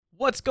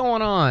What's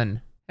going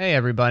on? Hey,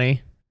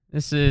 everybody.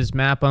 This is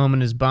Matt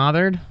Bowman is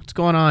Bothered. What's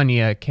going on,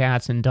 you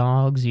cats and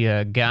dogs,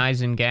 you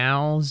guys and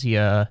gals,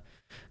 you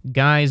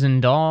guys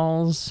and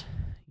dolls,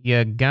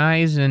 you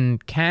guys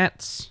and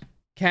cats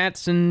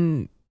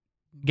and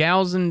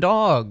gals and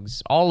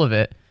dogs, all of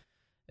it.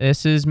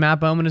 This is Matt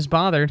Bowman is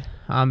Bothered.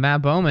 I'm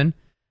Matt Bowman,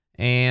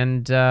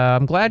 and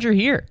I'm glad you're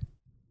here.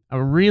 I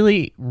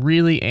really,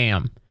 really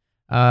am.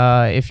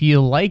 If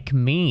you like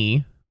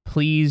me,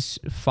 please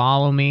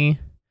follow me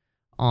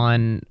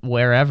on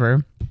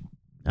wherever.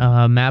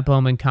 Matt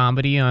Bowman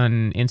Comedy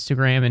on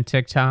Instagram and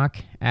TikTok,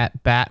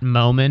 at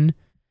Batmoman,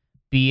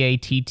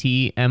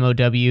 BATTMOWMAN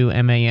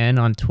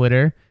on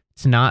Twitter.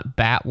 It's not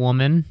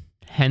Batwoman,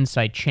 hence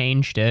I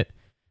changed it,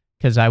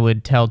 because I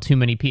would tell too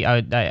many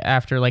people.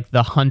 After like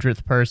the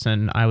 100th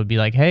person, I would be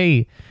like,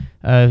 hey,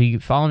 you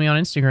follow me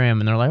on Instagram,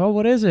 and they're like, oh,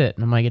 what is it?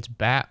 And I'm like, it's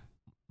Batmoman.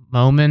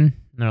 And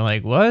they're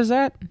like, what is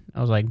that? I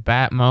was like,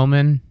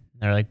 Batmoman.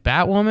 They're like,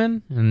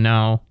 Batwoman? And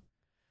no.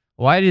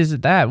 Why is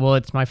it that? Well,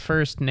 it's my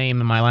first name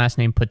and my last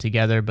name put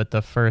together, but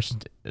the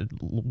first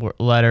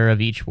letter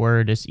of each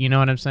word is, you know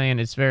what I'm saying?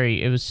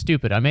 It was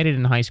stupid. I made it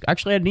in high school.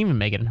 Actually, I didn't even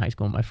make it in high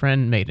school. My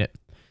friend made it.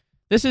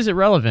 This is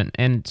irrelevant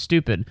and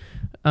stupid.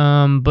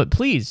 But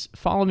please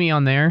follow me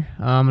on there.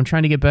 I'm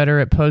trying to get better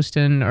at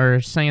posting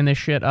or saying this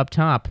shit up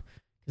top,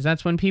 because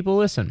that's when people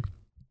listen.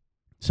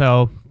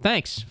 So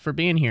thanks for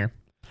being here.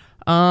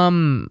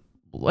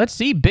 Let's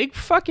see. Big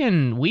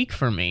fucking week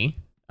for me.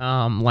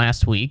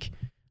 Last week.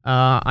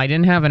 I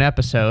didn't have an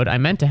episode. I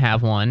meant to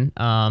have one,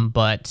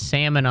 but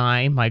Sam and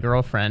I, my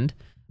girlfriend,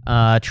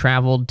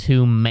 traveled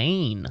to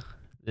Maine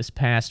this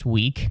past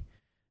week.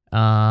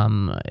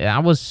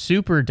 That was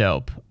super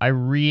dope. I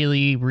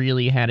really,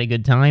 really had a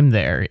good time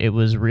there. It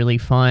was really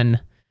fun.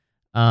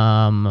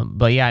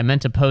 But yeah, I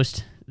meant to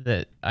post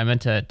that. I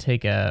meant to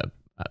take a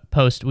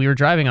post. We were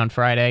driving on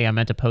Friday. I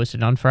meant to post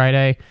it on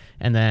Friday,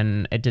 and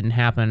then it didn't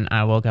happen.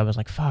 I woke up, I was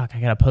like, fuck, I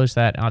gotta post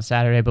that on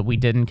Saturday, but we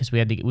didn't, because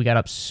we got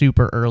up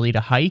super early to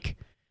hike,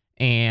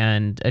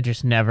 and it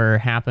just never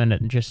happened.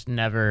 It just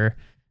never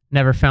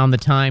found the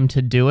time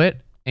to do it.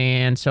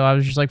 And so I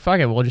was just like, fuck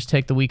it, we'll just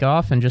take the week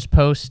off and just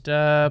post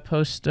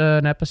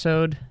an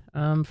episode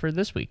for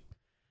this week.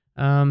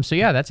 So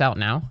yeah, that's out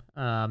now.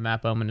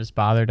 Matt Bowman is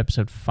Bothered,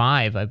 episode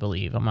 5, I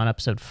believe. I'm on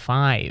episode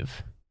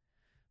 5.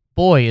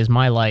 Boy, is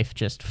my life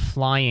just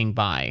flying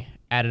by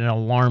at an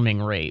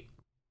alarming rate.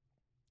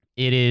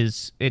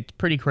 It's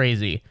pretty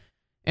crazy.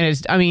 And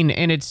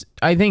it's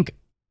I think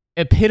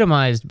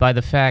epitomized by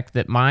the fact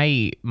that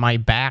my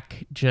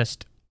back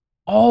just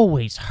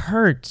always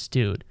hurts,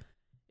 dude.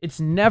 It's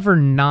never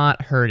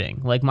not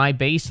hurting. Like, my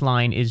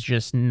baseline is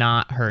just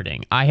not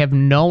hurting. I have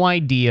no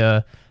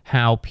idea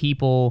how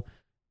people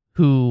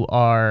who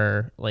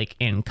are like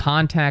in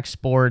contact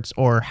sports,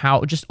 or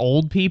how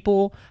old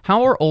people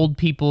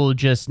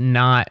just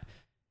not,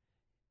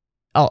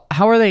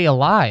 how are they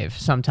alive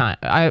sometimes?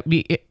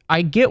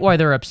 I get why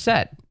they're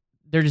upset.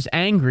 They're just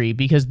angry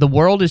because the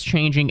world is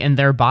changing and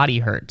their body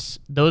hurts.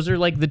 Those are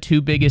like the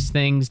two biggest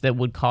things that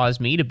would cause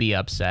me to be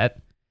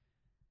upset.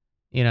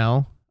 You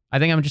know, I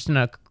think I'm just in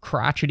a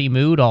crotchety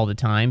mood all the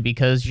time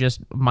because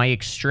just my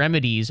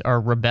extremities are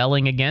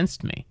rebelling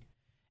against me.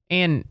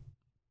 And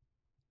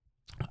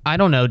I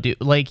don't know,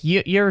 dude. Like,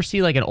 you ever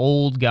see like an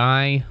old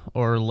guy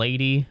or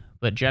lady,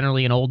 but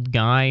generally an old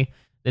guy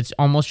that's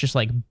almost just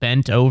like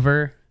bent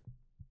over?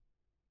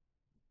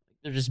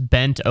 They're just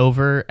bent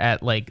over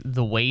at like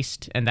the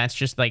waist, and that's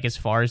just like as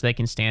far as they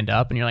can stand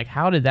up. And you're like,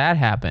 how did that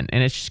happen?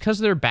 And it's just because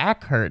their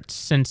back hurts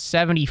since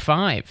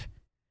 75.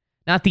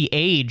 Not the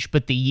age,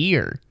 but the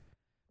year.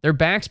 Their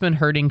back's been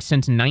hurting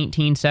since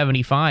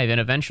 1975,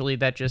 and eventually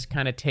that just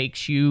kind of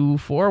takes you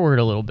forward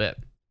a little bit.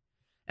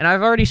 And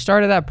I've already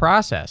started that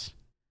process.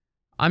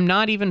 I'm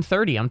not even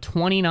 30. I'm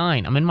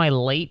 29. I'm in my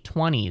late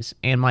 20s,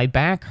 and my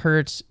back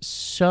hurts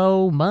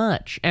so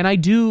much. And I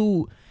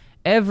do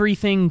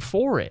everything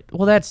for it.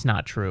 Well, that's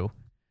not true.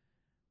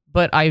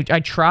 But I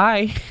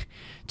try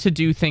to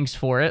do things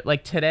for it.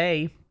 Like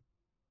today,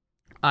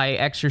 I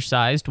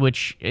exercised,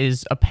 which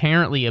is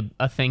apparently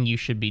a thing you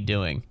should be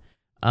doing.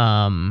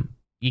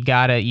 You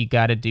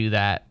gotta do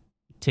that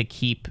to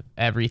keep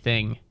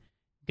everything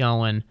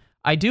going.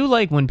 I do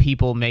like when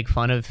people make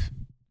fun of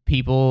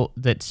people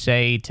that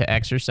say to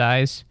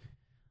exercise.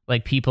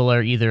 Like, people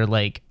are either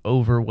like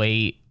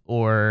overweight,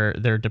 or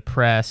they're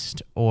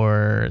depressed,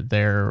 or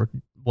they're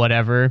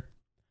whatever,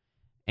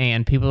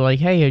 and people are like,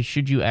 hey,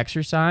 should you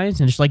exercise?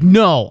 And it's like,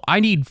 no, I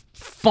need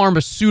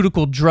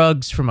pharmaceutical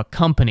drugs from a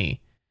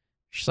company.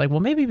 She's like, well,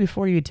 maybe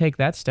before you take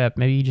that step,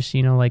 maybe you just,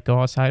 like, go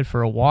outside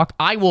for a walk.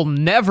 I will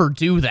never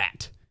do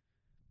that.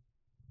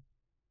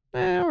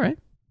 All right.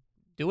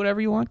 Do whatever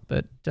you want,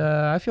 but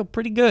I feel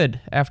pretty good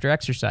after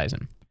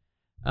exercising.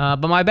 But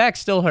my back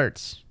still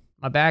hurts.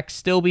 My back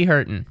still be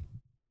hurting.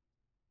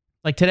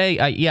 Like today,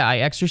 I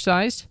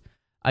exercised.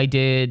 I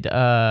did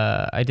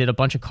a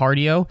bunch of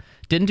cardio.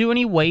 Didn't do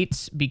any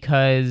weights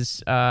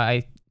because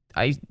I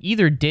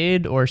either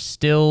did or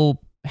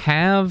still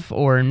have,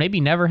 or maybe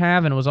never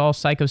have, and it was all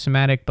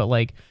psychosomatic. But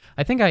like,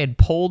 I think I had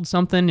pulled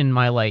something in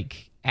my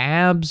like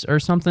abs or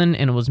something,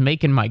 and it was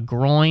making my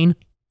groin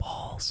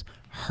balls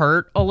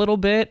hurt a little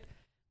bit,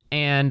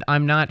 and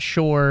I'm not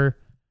sure.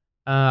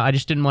 I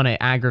just didn't want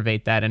to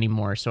aggravate that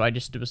anymore, so I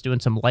just was doing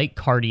some light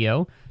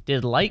cardio.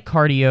 Did light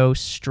cardio,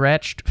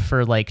 stretched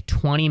for like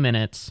 20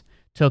 minutes,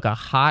 took a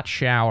hot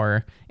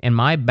shower, and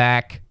my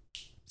back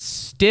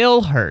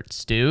still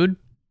hurts, dude.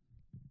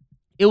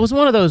 It was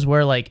one of those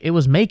where, like, it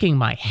was making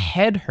my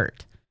head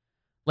hurt.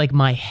 Like,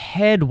 my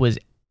head was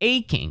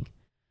aching.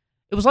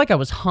 It was like I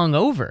was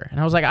hungover,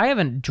 and I was like, I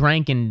haven't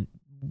drank in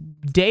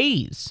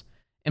days,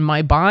 and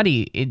my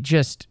body, it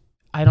just,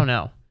 I don't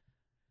know.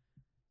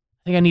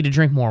 I think I need to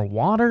drink more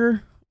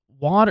water.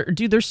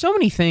 Dude, there's so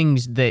many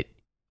things that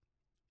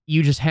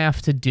you just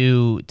have to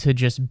do to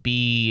just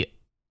be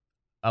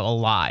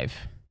alive.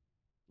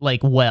 Like,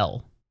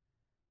 well,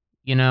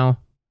 you know?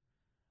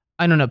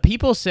 I don't know.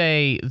 People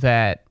say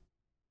that,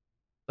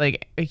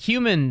 like,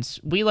 humans,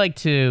 we like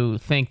to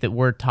think that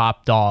we're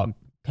top dog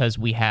because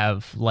we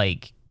have,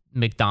 like,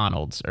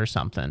 McDonald's or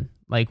something.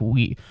 Like,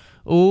 we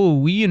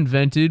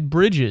invented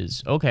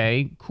bridges.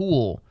 Okay,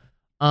 cool.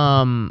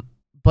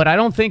 But I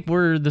don't think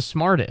we're the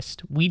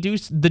smartest. We do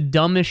the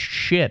dumbest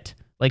shit.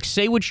 Like,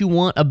 say what you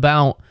want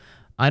about,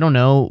 I don't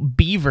know,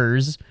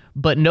 beavers,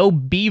 but no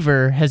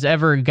beaver has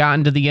ever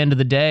gotten to the end of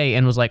the day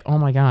and was like, oh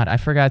my God, I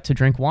forgot to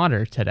drink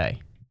water today.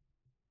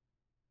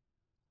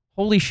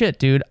 Holy shit,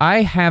 dude.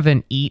 I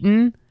haven't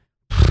eaten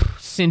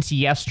since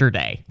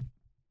yesterday.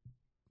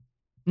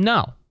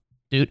 No,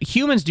 dude.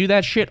 Humans do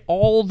that shit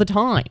all the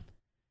time.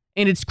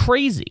 And it's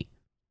crazy.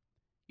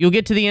 You'll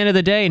get to the end of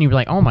the day and you'll be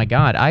like, oh my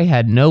God, I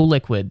had no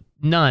liquid.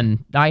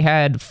 None. I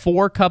had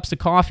 4 cups of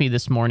coffee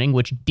this morning,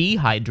 which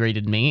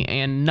dehydrated me,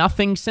 and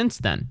nothing since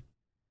then.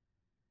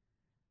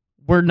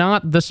 We're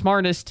not the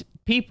smartest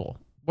people.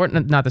 We're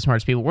not the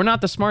smartest people. We're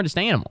not the smartest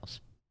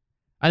animals.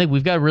 I think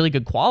we've got really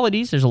good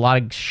qualities. There's a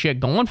lot of shit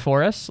going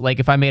for us. Like,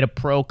 if I made a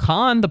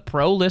pro-con, the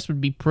pro list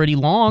would be pretty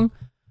long.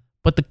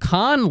 But the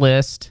con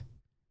list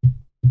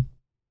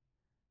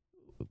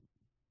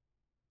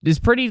is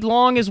pretty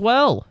long as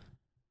well.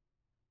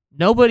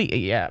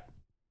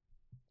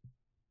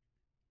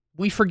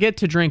 We forget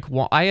to drink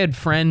water. I had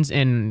friends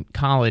in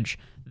college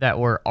that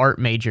were art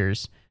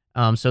majors,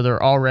 so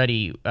they're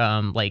already,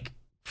 like,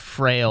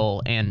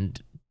 frail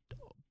and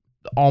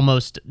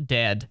almost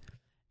dead.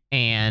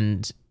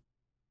 And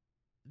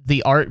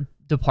the art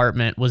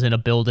department was in a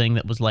building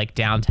that was, like,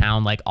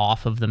 downtown, like,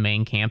 off of the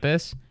main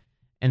campus.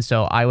 And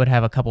so I would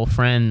have a couple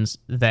friends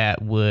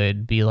that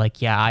would be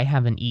like, yeah, I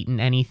haven't eaten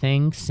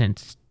anything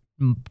since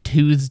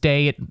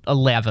Tuesday at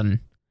 11.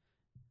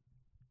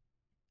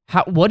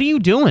 What are you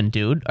doing,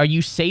 dude? Are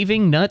you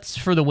saving nuts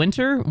for the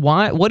winter?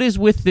 Why? What is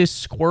with this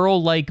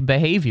squirrel-like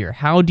behavior?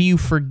 How do you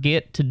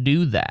forget to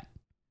do that?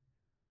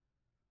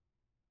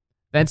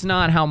 That's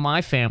not how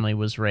my family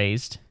was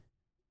raised,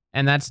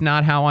 and that's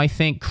not how I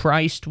think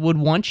Christ would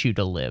want you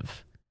to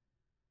live.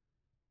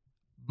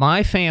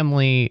 My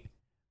family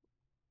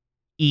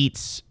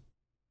eats...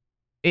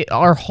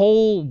 our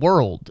whole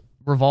world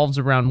revolves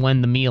around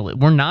when the meal is.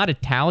 We're not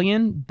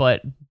Italian,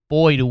 but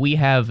boy, do we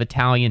have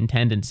Italian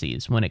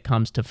tendencies when it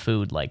comes to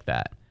food like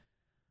that.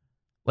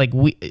 Like,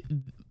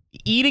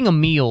 eating a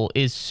meal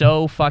is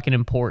so fucking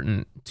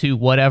important to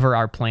whatever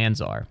our plans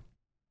are.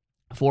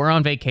 If we're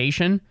on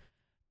vacation,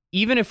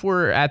 even if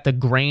we're at the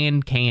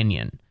Grand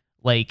Canyon,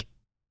 like,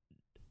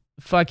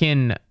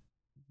 fucking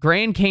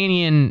Grand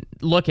Canyon,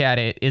 look at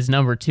it, is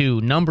number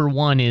 2. Number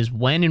 1 is,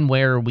 when and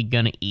where are we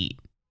gonna eat?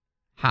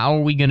 How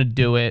are we gonna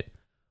do it?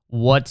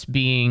 What's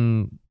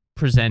being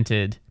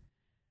presented?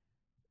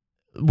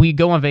 We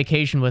go on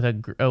vacation with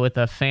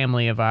a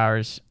family of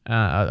ours,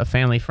 a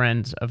family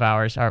friends of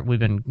ours.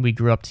 We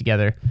grew up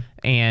together,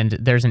 and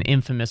there's an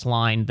infamous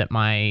line that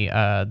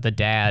the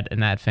dad in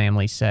that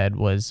family said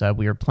was,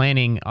 we were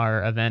planning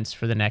our events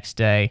for the next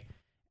day,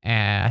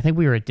 and I think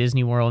we were at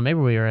Disney World, maybe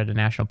we were at a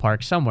national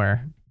park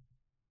somewhere.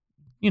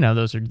 You know,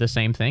 those are the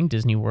same thing,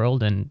 Disney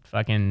World and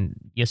fucking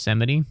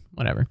Yosemite,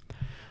 whatever.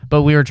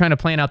 But we were trying to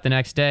plan out the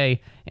next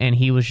day, and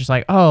he was just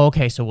like, oh,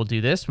 okay, so we'll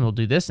do this, and we'll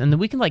do this, and then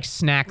we can, like,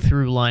 snack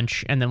through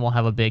lunch, and then we'll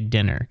have a big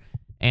dinner.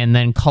 And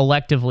then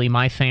collectively,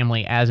 my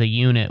family as a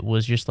unit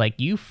was just like,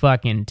 you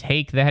fucking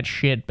take that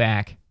shit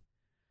back.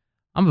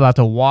 I'm about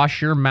to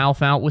wash your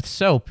mouth out with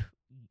soap,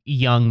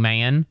 young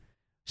man.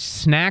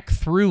 Snack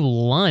through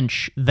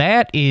lunch.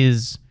 That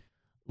is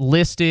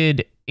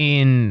listed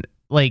in,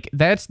 like,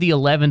 that's the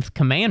 11th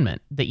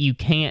commandment, that you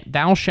can't,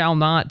 thou shalt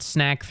not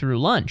snack through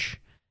lunch.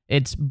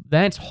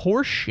 That's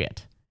horse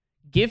shit.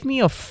 Give me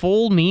a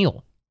full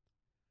meal.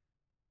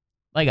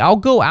 Like, I'll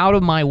go out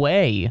of my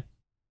way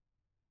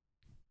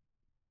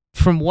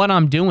from what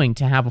I'm doing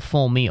to have a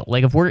full meal.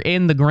 Like, if we're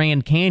in the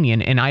Grand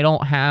Canyon and I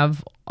don't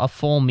have a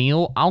full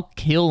meal, I'll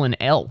kill an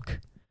elk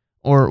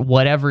or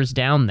whatever's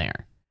down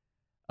there.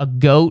 A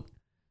goat,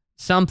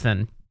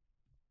 something.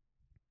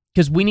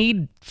 Because we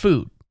need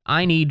food.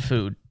 I need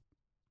food.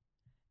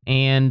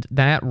 And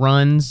that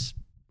runs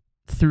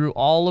through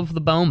all of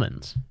the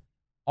Bowmans.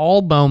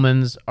 All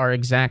Bowmans are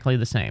exactly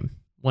the same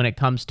when it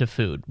comes to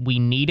food. We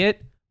need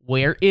it.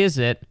 Where is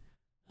it?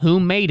 Who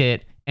made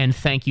it? and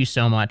thank you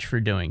so much for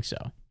doing so.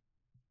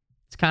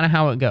 It's kind of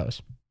how it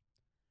goes.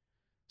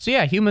 So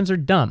yeah, humans are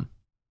dumb.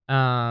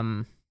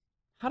 How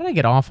did I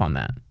get off on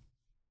that?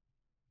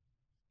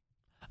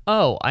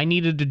 Oh, I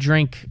needed to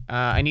drink.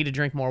 I need to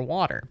drink more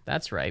water.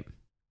 That's right.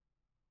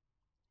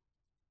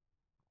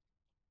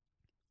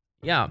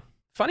 Yeah.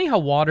 Funny how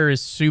water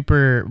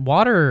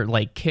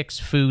like kicks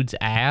food's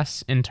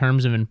ass in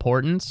terms of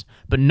importance,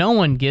 but no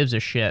one gives a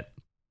shit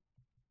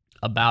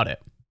about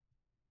it.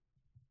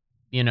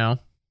 You know?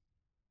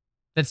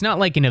 That's not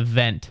like an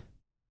event.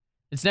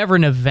 It's never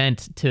an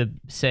event to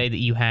say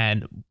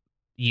that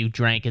you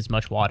drank as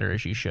much water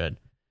as you should.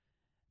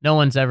 No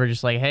one's ever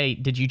just like, hey,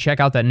 did you check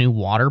out that new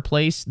water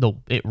place?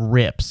 It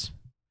rips.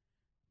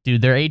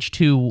 Dude, their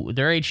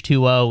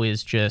H2O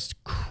is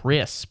just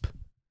crisp.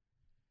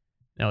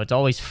 No, it's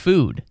always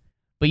food.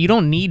 But you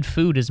don't need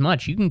food as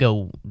much. You can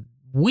go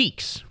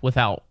weeks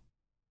without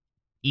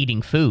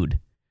eating food.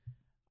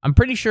 I'm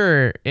pretty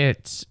sure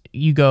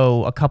you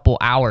go a couple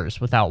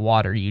hours without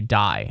water, you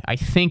die. I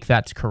think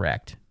that's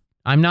correct.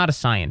 I'm not a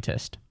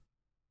scientist,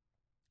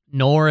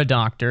 nor a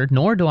doctor,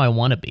 nor do I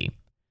want to be.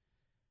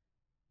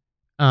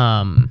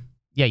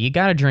 Yeah, you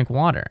gotta drink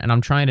water, and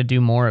I'm trying to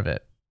do more of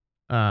it.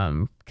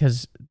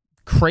 Because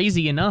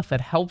crazy enough,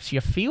 it helps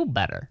you feel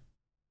better.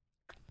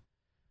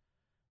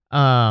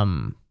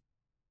 But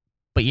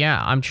yeah,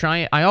 I'm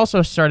trying. I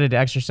also started to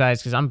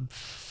exercise because I'm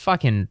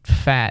fucking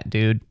fat,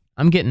 dude.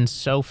 I'm getting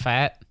so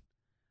fat.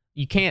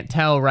 You can't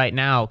tell right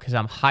now because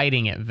I'm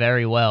hiding it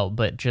very well,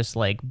 but just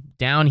like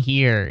down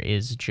here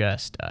is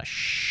just a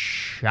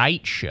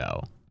shite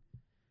show.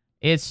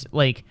 It's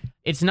like,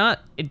 it's not,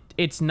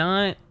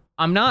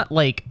 I'm not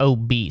like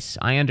obese.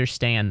 I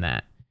understand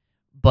that.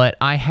 But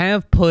I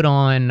have put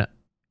on,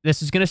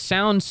 this is going to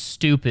sound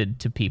stupid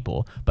to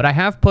people, but I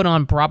have put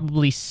on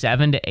probably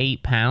 7 to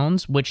 8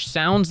 pounds, which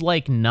sounds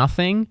like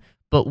nothing,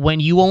 but when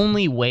you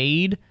only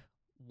weighed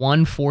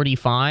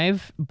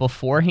 145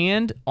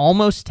 beforehand,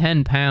 almost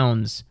 10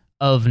 pounds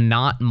of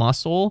not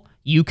muscle,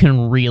 you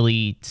can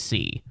really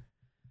see.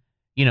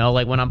 You know,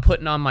 like when I'm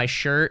putting on my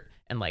shirt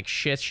and like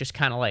shit's just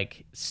kind of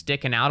like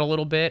sticking out a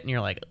little bit and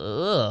you're like,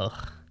 ugh.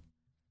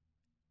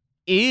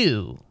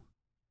 Ew,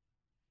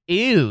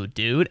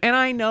 dude. And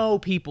I know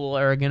people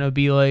are going to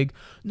be like,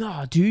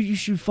 nah, dude, you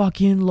should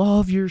fucking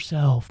love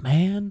yourself,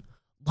 man.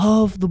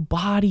 Love the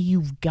body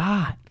you've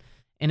got.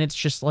 And it's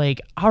just like,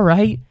 all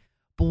right,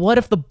 but what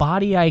if the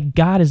body I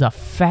got is a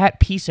fat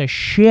piece of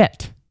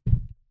shit?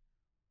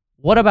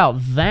 What about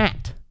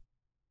that?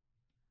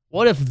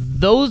 What if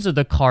those are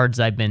the cards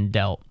I've been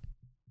dealt?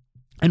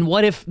 And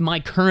what if my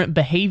current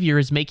behavior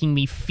is making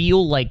me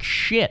feel like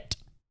shit?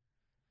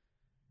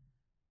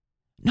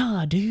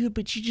 Nah, dude,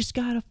 but you just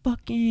gotta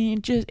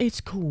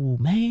it's cool,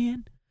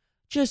 man.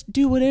 Just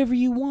do whatever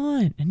you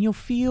want and you'll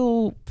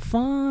feel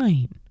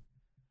fine.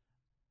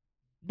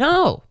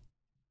 No.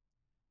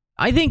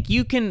 I think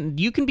you can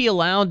be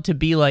allowed to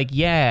be like,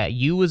 yeah,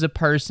 you as a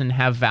person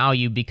have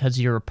value because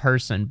you're a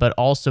person, but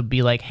also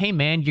be like, hey,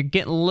 man, you're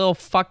getting a little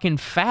fucking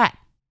fat.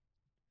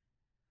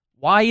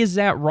 Why is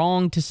that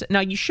wrong to say? Now,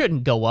 you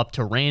shouldn't go up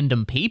to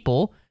random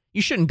people.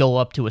 You shouldn't go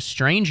up to a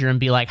stranger and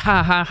be like,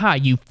 ha, ha, ha,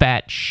 you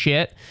fat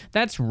shit.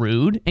 That's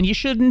rude, and you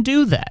shouldn't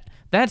do that.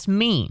 That's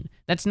mean.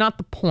 That's not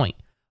the point.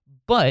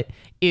 But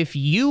if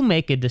you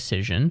make a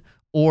decision,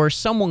 or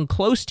someone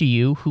close to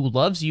you who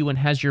loves you and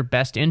has your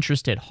best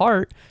interest at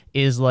heart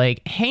is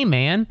like, hey,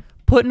 man,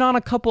 putting on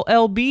a couple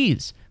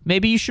lbs.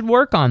 Maybe you should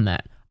work on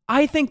that.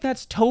 I think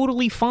that's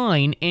totally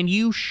fine, and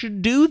you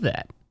should do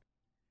that.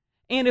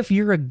 And if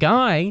you're a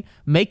guy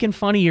making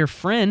fun of your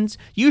friends,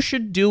 you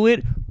should do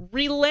it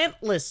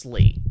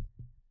relentlessly.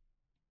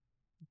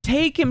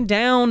 Take him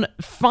down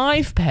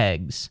 5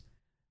 pegs.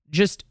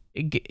 That's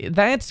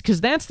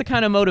the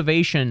kind of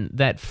motivation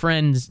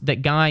that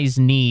guys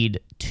need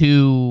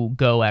to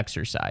go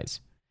exercise.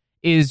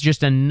 Is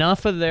just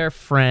enough of their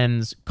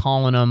friends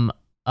calling them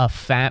a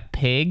fat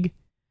pig,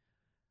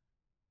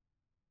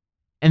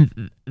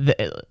 and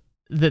that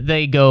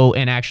they go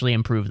and actually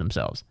improve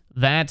themselves.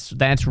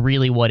 That's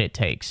really what it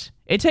takes.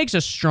 It takes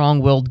a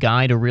strong-willed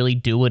guy to really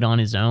do it on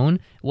his own.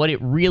 What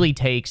it really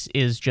takes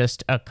is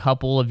just a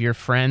couple of your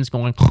friends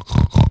going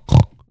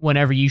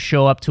whenever you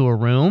show up to a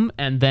room,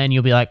 and then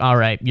you'll be like, all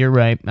right, you're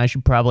right. I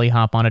should probably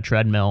hop on a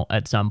treadmill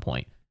at some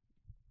point.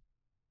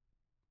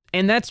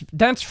 And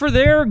that's for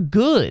their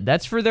good.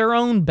 That's for their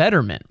own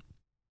betterment.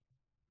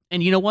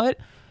 And you know what?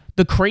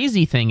 The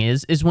crazy thing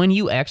is when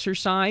you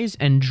exercise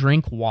and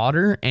drink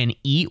water and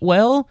eat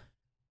well,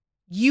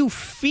 you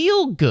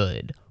feel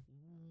good.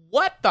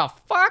 What the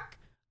fuck?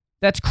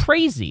 That's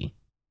crazy.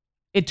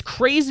 It's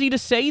crazy to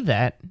say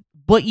that,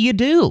 but you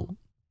do.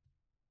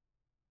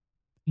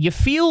 You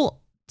feel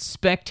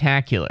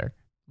spectacular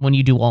when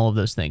you do all of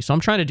those things. So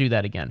I'm trying to do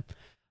that again.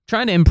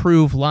 Trying to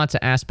improve lots of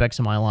aspects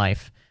of my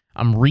life.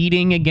 I'm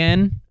reading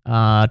again,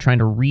 trying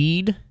to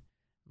read.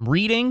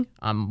 Reading.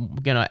 I'm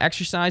going to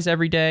exercise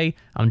every day.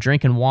 I'm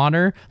drinking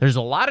water. There's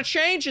a lot of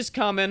changes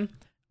coming.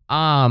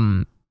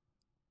 Yeah,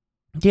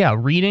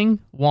 reading,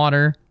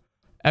 water,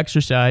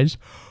 exercise.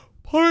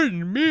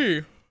 Pardon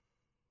me.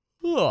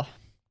 Ugh.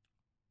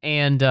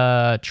 And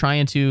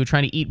trying to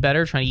eat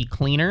better, trying to eat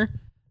cleaner,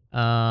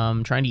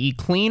 trying to eat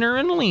cleaner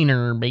and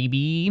leaner,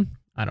 baby.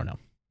 I don't know,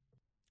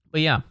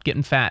 but yeah,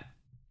 getting fat.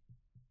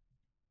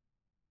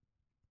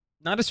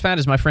 Not as fat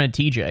as my friend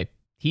TJ.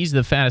 He's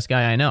the fattest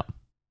guy I know.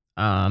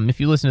 If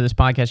you listen to this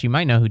podcast, you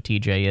might know who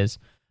TJ is.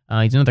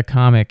 He's another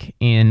comic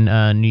in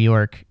New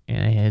York.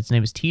 His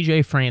name is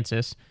TJ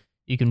Francis.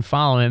 You can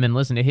follow him and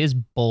listen to his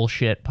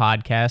bullshit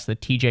podcast, the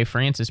TJ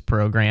Francis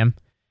program.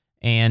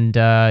 And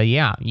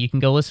yeah, you can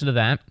go listen to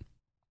that.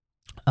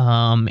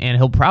 And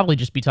he'll probably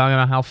just be talking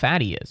about how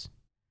fat he is.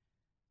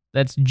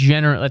 That's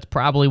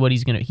probably what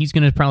he's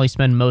gonna probably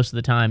spend most of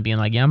the time being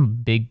like, yeah,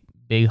 I'm a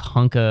big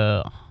hunk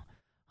of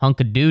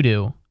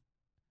doo-doo.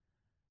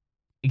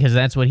 Because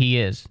that's what he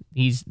is.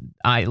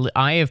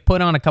 I have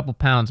put on a couple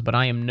pounds, but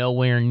I am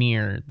nowhere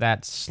near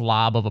that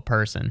slob of a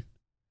person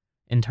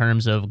in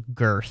terms of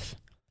girth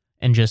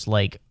and just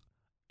like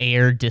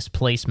air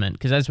displacement.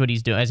 Because that's what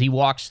he's doing as he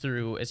walks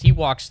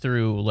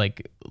through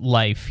like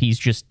life. He's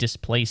just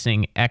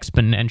displacing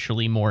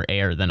exponentially more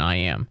air than I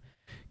am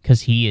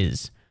because he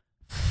is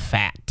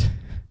fat.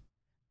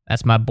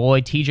 That's my boy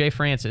TJ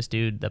Francis,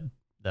 dude.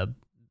 The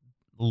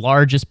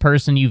largest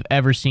person you've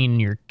ever seen in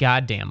your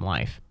goddamn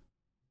life.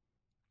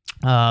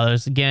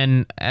 There's,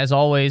 again, as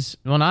always,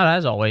 well, not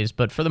as always,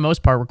 but for the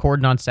most part,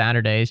 recording on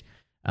Saturdays.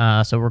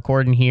 So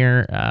recording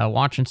here,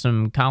 watching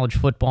some college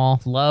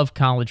football. Love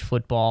college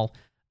football.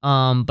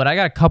 But I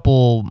got a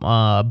couple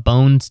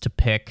bones to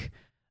pick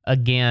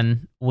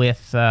again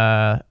with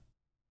the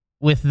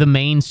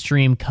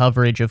mainstream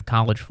coverage of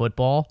college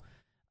football.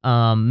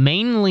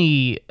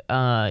 Mainly,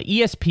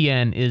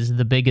 ESPN is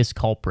the biggest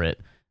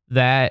culprit.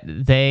 I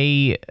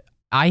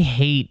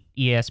hate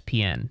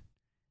ESPN.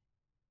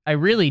 I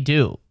really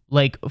do.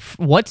 Like,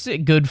 what's it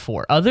good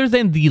for? Other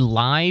than the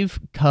live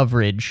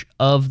coverage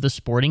of the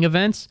sporting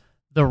events,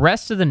 the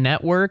rest of the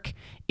network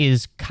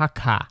is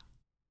caca.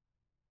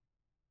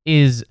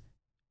 Is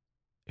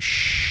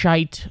shitola.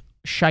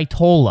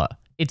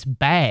 It's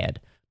bad.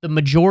 The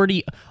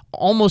majority,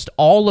 almost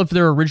all of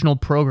their original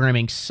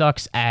programming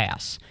sucks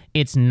ass.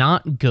 It's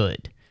not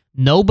good.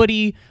 I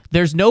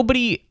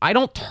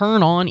don't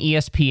turn on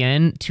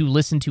ESPN to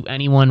listen to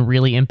anyone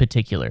really in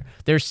particular.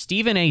 There's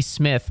Stephen A.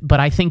 Smith, but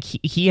I think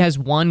he has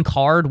one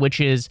card,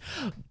 which is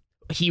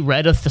he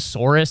read a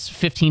thesaurus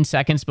 15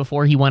 seconds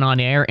before he went on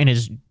air and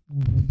is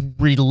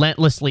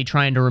relentlessly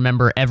trying to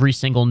remember every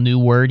single new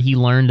word he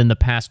learned in the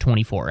past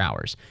 24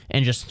 hours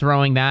and just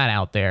throwing that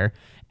out there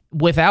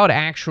without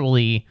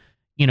actually,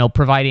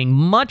 providing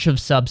much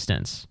of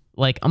substance,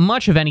 like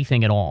much of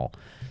anything at all.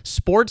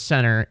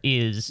 SportsCenter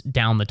is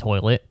down the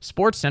toilet.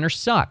 SportsCenter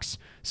sucks.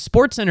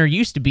 SportsCenter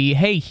used to be,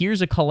 hey,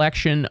 here's a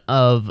collection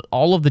of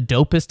all of the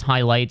dopest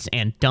highlights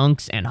and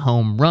dunks and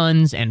home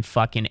runs and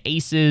fucking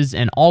aces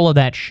and all of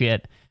that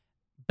shit.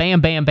 Bam,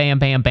 bam, bam,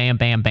 bam, bam,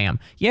 bam, bam.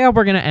 Yeah,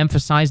 we're going to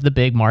emphasize the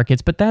big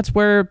markets, but that's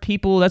where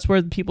people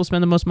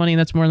spend the most money and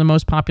that's where the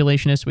most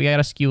population is, so we got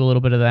to skew a little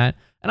bit of that.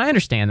 And I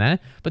understand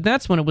that, but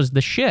that's when it was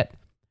the shit.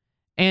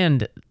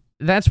 And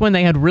that's when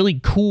they had really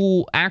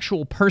cool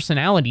actual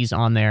personalities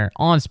on there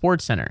on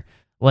SportsCenter.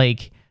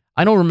 Like,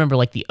 I don't remember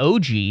like the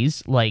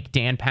OGs like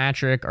Dan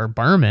Patrick or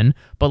Berman,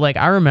 but like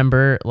I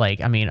remember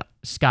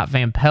Scott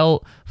Van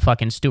Pelt,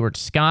 fucking Stuart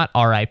Scott,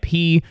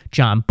 R.I.P.,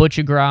 John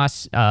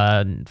Butchergrass,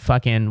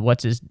 fucking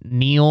what's his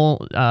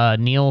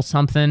Neil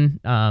something.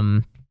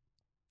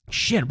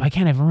 Shit, why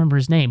can't I remember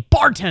his name?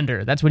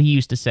 Bartender. That's what he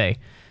used to say.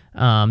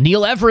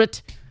 Neil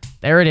Everett.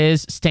 There it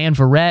is. Stan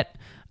Verrett.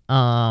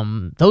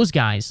 Those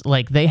guys,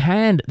 like they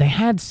had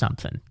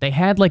something. They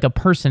had like a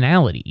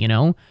personality,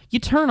 You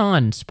turn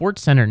on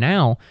SportsCenter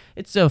now,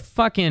 it's a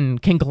fucking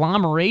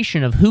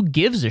conglomeration of who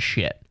gives a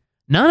shit.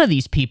 None of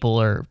these people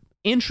are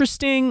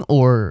interesting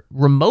or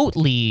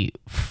remotely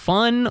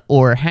fun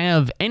or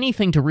have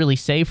anything to really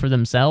say for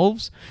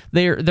themselves.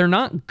 They're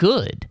not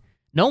good.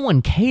 No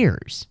one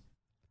cares.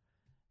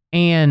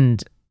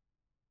 And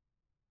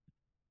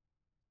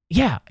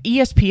yeah,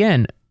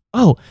 ESPN.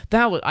 Oh,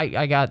 that was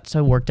I got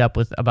so worked up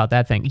about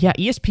that thing. Yeah,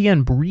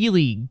 ESPN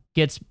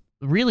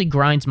really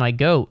grinds my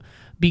goat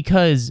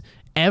because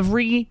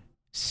every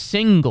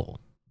single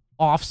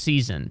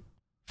offseason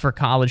for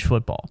college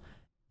football,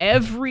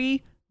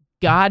 every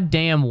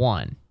goddamn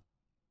one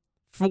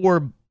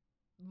for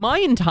my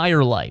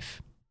entire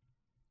life,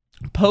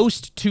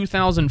 post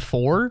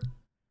 2004,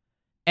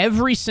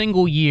 every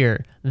single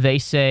year they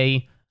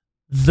say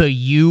the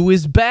U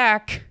is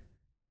back.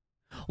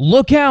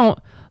 Look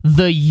out.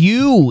 The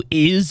U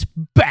is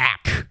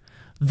back.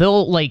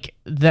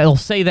 They'll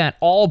say that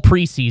all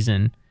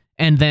preseason,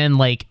 and then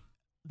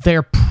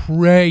they're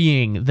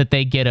praying that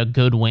they get a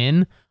good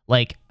win.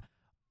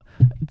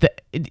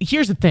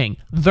 Here's the thing: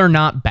 they're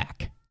not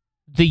back.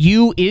 The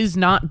U is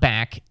not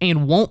back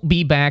and won't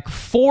be back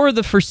for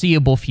the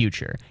foreseeable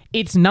future.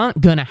 It's not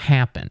gonna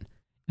happen.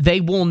 They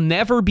will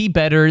never be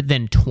better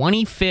than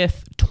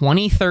 25th,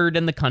 23rd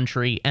in the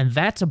country, and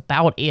that's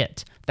about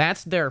it.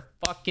 That's their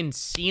fucking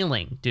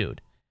ceiling, dude.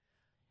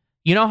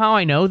 You know how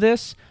I know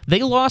this?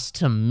 They lost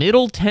to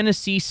Middle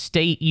Tennessee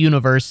State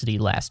University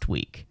last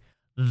week.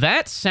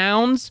 That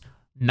sounds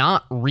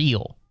not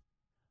real.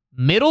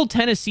 Middle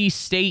Tennessee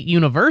State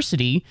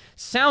University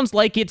sounds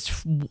like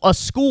it's a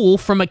school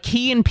from a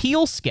Key and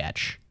Peele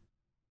sketch.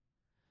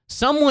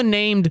 Someone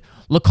named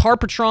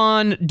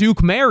LeCarpetron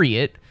Duke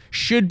Marriott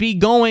should be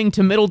going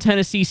to Middle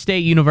Tennessee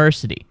State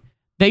University.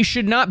 They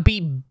should not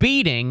be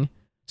beating,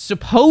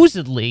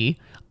 supposedly,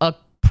 a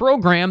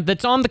program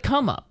that's on the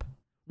come-up.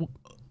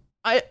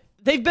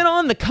 They've been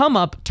on the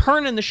come-up,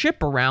 turning the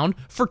ship around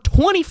for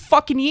 20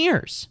 fucking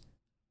years.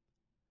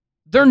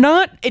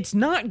 It's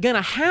not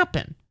gonna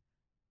happen.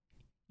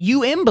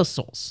 You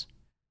imbeciles.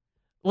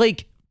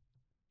 Like,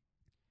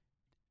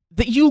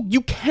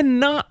 you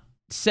cannot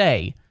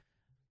say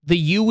the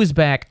U is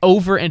back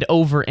over and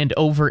over and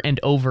over and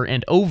over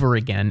and over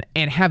again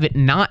and have it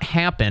not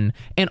happen,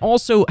 and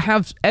also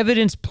have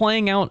evidence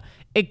playing out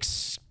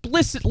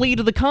explicitly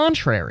to the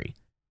contrary.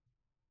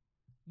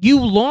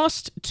 You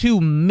lost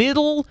to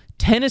Middle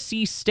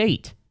Tennessee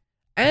State.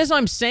 As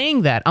I'm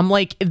saying that, I'm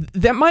like,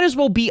 that might as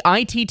well be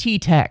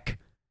ITT Tech.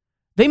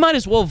 They might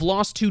as well have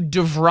lost to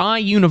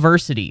DeVry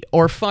University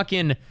or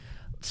fucking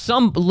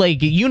some,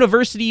 like,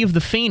 University of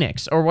the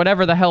Phoenix or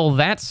whatever the hell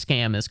that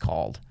scam is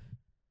called.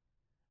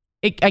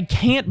 I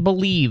can't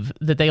believe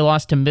that they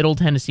lost to Middle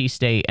Tennessee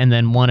State and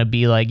then want to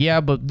be like, yeah,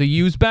 but the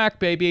U's back,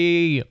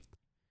 baby.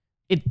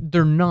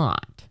 They're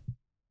not.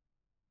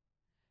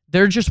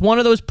 They're just one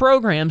of those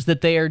programs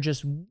that they are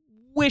just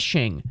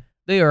wishing,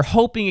 they are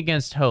hoping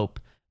against hope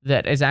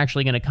that is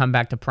actually going to come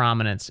back to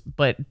prominence,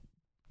 but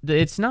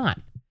it's not.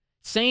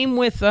 Same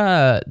with,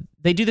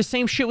 they do the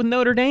same shit with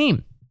Notre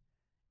Dame.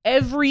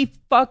 Every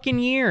fucking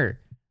year,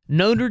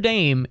 Notre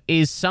Dame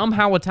is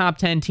somehow a top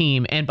 10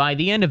 team, and by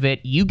the end of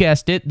it, you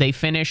guessed it, they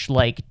finish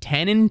like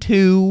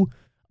 10-2,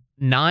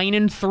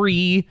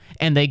 9-3,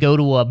 and they go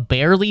to a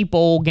barely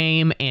bowl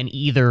game and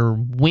either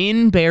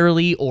win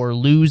barely or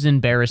lose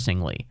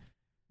embarrassingly.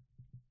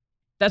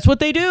 That's what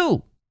they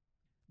do.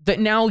 That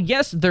now,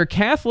 yes, they're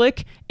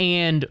Catholic,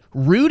 and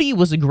Rudy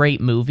was a great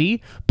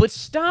movie, but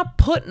stop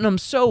putting them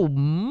so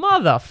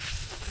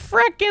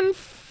motherfrickin'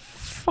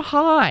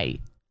 high.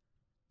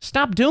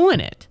 Stop doing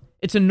it.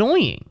 It's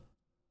annoying.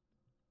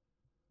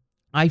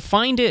 I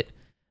find it,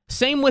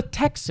 same with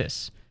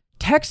Texas.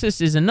 Texas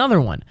is another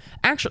one.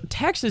 Actually,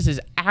 Texas is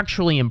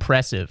actually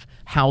impressive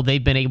how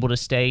they've been able to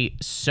stay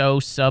so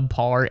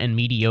subpar and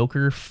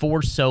mediocre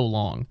for so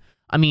long.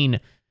 I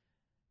mean,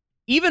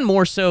 even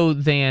more so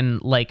than,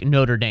 like,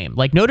 Notre Dame.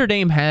 Like, Notre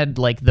Dame had,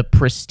 like, the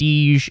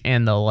prestige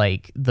and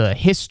the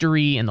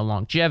history and the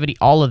longevity,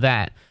 all of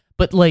that.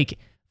 But, like,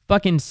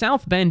 fucking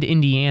South Bend,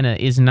 Indiana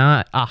is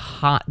not a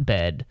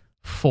hotbed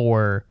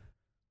for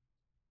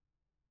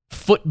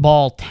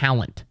football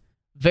talent.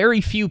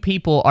 Very few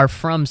people are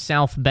from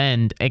South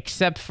Bend,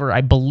 except for,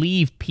 I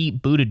believe,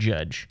 Pete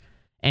Buttigieg.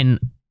 And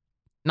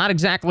not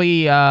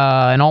exactly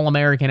an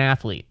All-American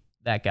athlete,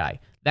 that guy.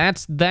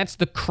 That's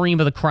the cream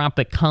of the crop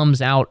that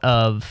comes out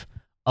of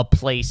a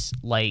place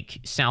like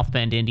South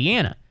Bend,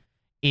 Indiana,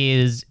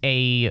 is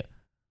a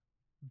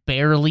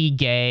barely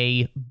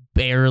gay,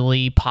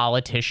 barely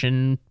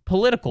politician,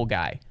 political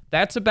guy.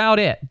 That's about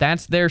it.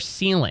 That's their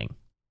ceiling.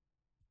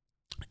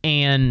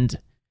 And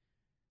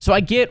so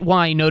I get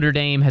why Notre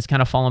Dame has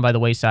kind of fallen by the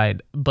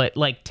wayside, but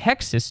like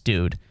Texas,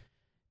 dude,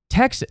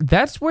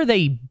 that's where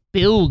they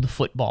build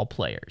football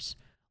players.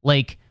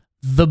 Like,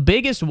 the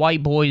biggest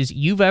white boys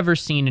you've ever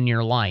seen in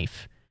your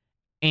life,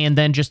 and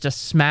then just a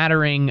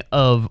smattering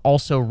of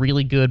also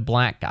really good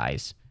black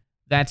guys.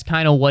 That's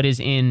kind of what is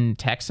in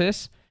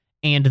Texas,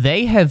 and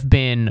they have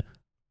been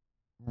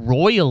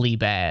royally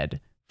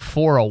bad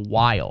for a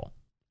while.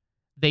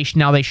 They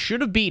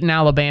should have beaten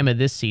Alabama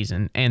this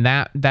season, and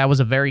that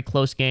was a very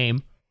close game.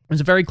 It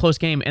was a very close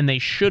game, and they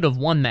should have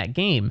won that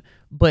game.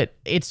 But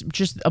it's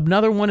just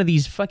another one of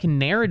these fucking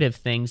narrative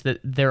things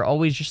that they're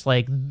always just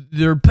like,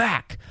 they're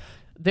back.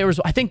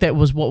 I think that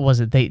was, what was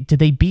it? Did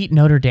they beat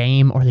Notre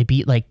Dame, or they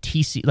beat like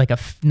TC, like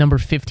number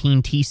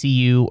 15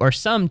 TCU or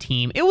some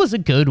team? It was a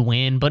good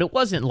win, but it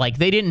wasn't like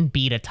they didn't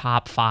beat a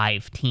top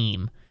 5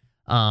 team.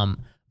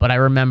 But I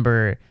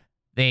remember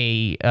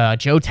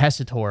Joe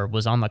Tessitore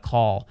was on the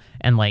call,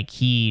 and like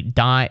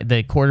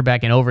the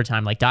quarterback in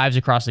overtime, like dives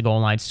across the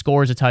goal line,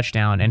 scores a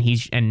touchdown, and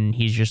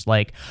he's just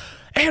like,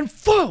 and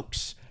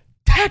folks,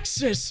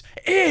 Texas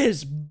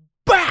is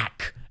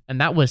back. And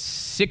that was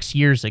 6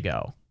 years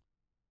ago.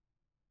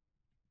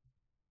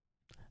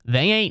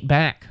 They ain't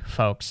back,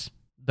 folks.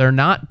 They're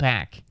not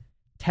back.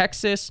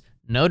 Texas,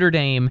 Notre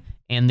Dame,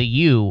 and the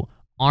U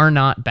are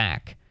not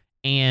back.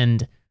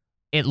 And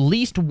at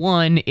least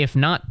one, if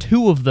not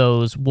two of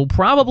those, will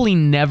probably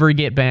never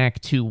get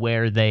back to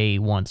where they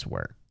once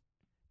were.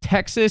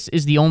 Texas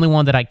is the only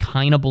one that I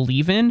kind of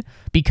believe in,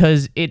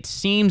 because it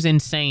seems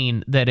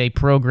insane that a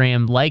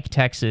program like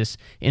Texas,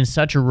 in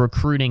such a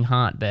recruiting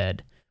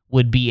hotbed,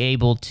 would be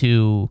able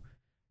to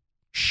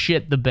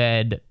shit the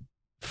bed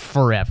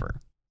forever.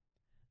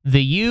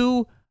 The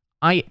U,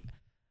 I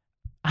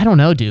don't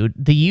know, dude.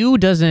 The U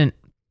doesn't...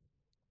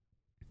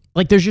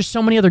 Like, there's just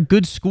so many other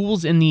good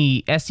schools in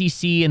the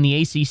SEC and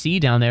the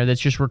ACC down there that's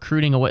just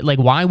recruiting away. Like,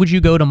 why would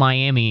you go to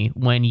Miami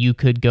when you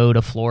could go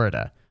to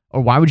Florida?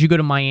 Or why would you go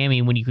to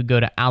Miami when you could go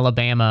to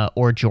Alabama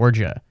or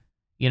Georgia?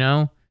 You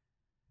know?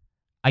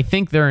 I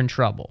think they're in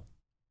trouble.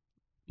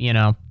 You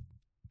know?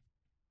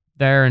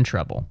 They're in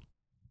trouble.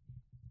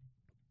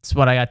 That's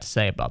what I got to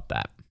say about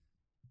that.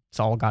 That's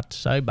all I got to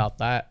say about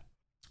that.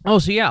 Oh,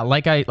 so yeah,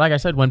 like I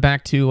said, went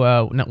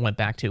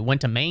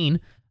to Maine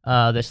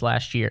this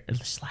last year.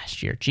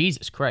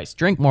 Jesus Christ,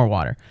 drink more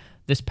water.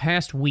 This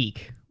past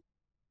week,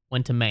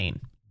 went to Maine.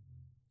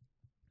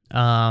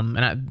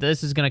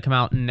 This is gonna come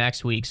out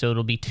next week, so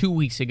it'll be 2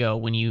 weeks ago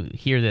when you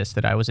hear this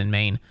that I was in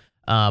Maine.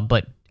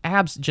 But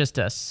just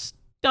a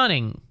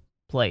stunning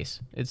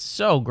place. It's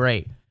so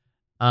great.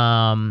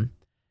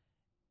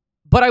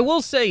 But I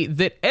will say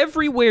that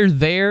everywhere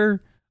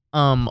there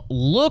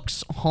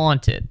looks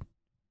haunted.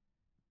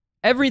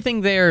 Everything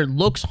there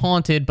looks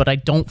haunted, but I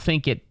don't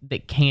think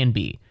it can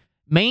be.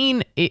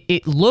 Maine,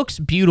 it looks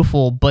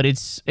beautiful, but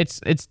it's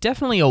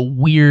definitely a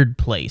weird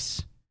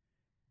place.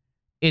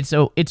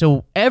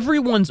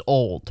 Everyone's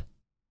old.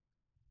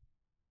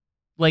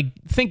 Like,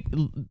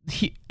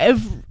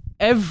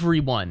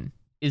 everyone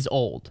is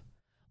old.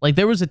 Like,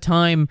 there was a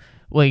time,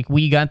 like,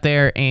 we got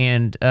there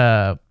and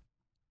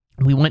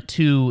we went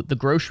to the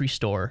grocery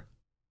store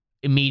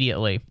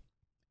immediately,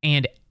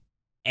 and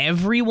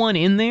everyone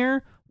in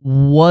there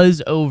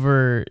was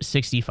over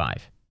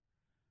 65.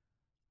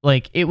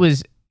 Like, it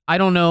was, I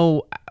don't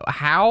know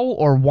how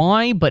or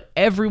why, but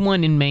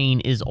everyone in Maine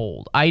is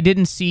old. I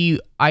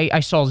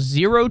saw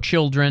 0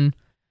 children,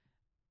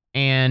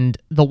 and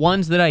the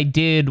ones that I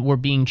did were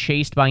being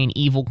chased by an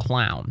evil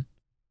clown,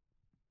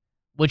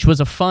 which was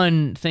a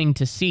fun thing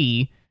to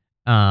see.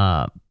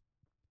 But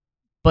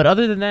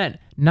other than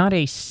that, not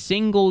a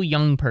single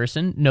young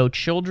person, no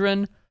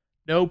children,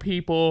 no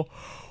people.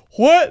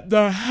 What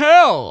the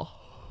hell?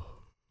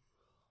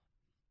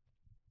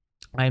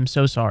 I am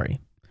so sorry.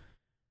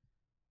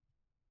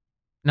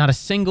 Not a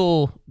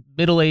single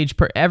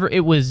middle-aged ever.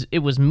 It was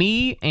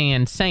me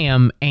and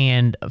Sam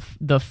and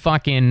the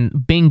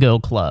fucking bingo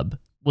club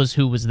was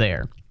who was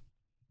there.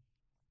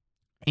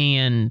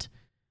 And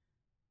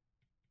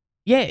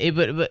yeah,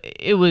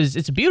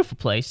 it's a beautiful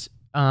place.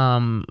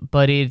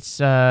 But it's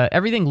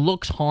everything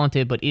looks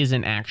haunted but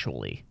isn't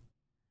actually.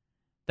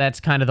 That's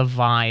kind of the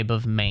vibe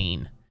of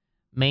Maine.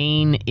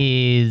 Maine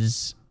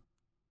is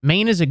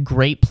a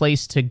great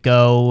place to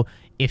go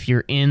if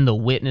you're in the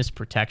witness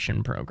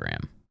protection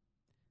program.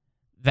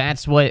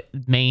 That's what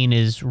Maine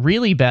is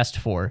really best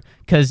for,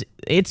 because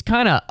it's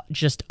kind of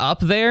just up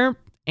there,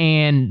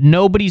 and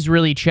nobody's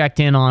really checked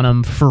in on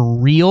them for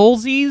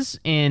realsies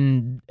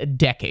in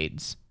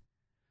decades.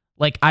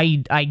 Like,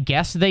 I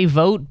guess they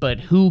vote, but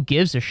who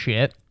gives a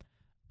shit?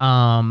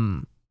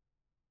 Whoever's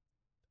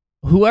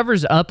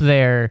up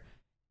there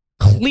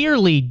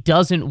clearly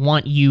doesn't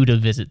want you to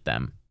visit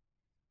them.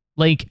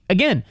 Like,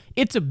 again,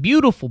 it's a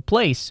beautiful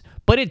place,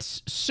 but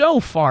it's so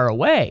far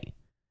away.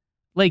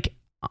 Like,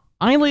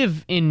 I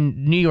live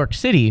in New York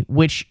City,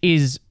 which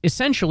is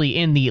essentially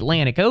in the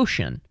Atlantic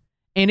Ocean,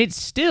 and it's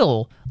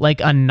still like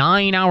a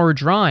 9-hour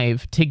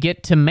drive to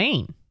get to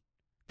Maine.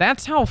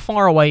 That's how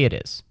far away it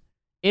is.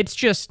 It's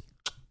just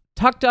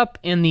tucked up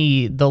in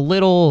the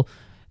little,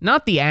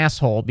 not the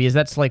asshole, because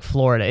that's like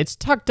Florida. It's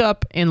tucked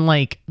up in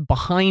like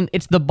behind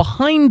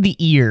the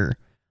ear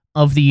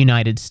of the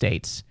United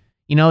States.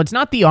 You know, it's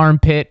not the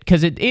armpit,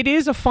 because it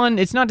is a fun,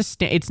 it's not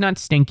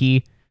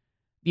stinky.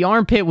 The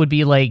armpit would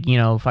be like, you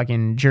know,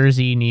 fucking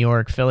Jersey, New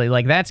York, Philly.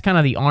 Like, that's kind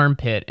of the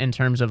armpit in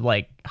terms of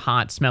like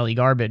hot, smelly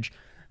garbage.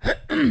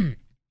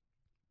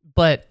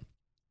 But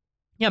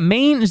yeah,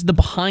 Maine is the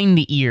behind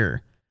the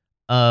ear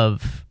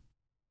of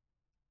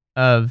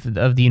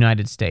the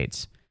United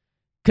States,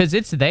 because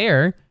it's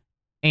there,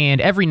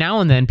 and every now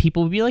and then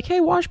people would be like,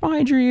 hey, wash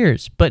behind your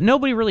ears, but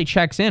nobody really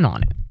checks in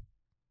on it.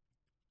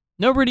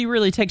 Nobody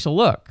really takes a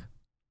look.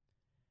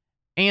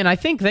 And I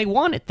think they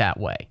want it that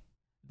way.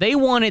 They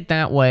want it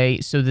that way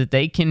so that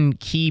they can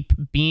keep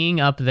being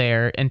up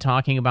there and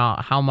talking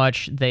about how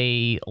much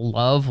they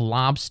love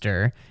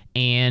lobster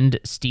and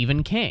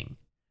Stephen King.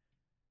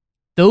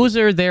 Those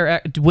are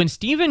their... When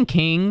Stephen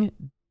King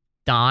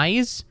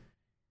dies,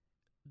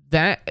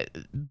 that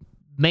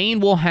Maine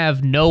will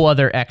have no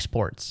other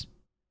exports.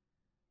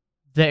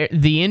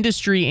 The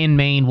industry in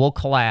Maine will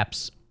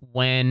collapse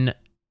when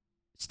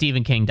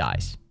Stephen King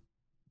dies.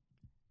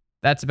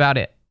 That's about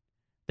it.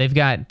 They've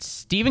got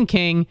Stephen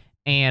King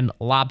and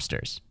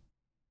lobsters.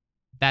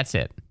 That's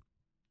it.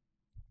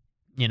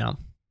 You know.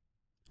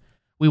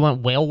 We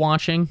went whale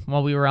watching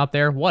while we were out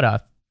there. What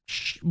a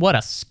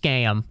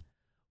scam.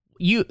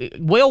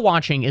 Whale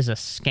watching is a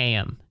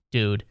scam,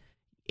 dude.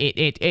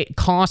 It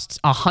costs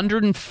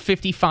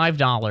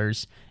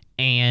 $155,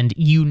 and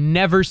you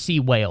never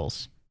see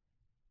whales.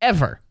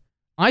 Ever.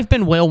 I've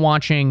been whale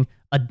watching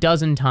a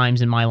dozen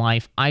times in my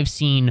life. I've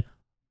seen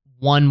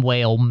one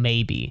whale,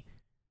 maybe.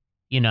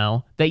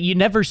 that you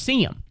never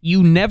see them.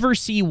 You never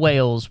see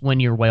whales when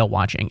you're whale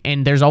watching.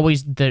 And there's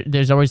always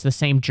the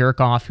same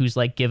jerk off who's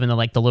like giving the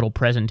little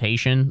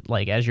presentation,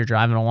 like as you're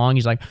driving along.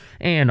 He's like,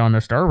 and on the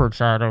starboard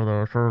side of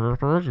the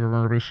you're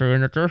going to be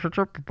seeing that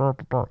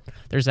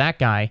there's that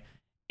guy.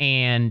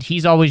 And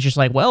he's always just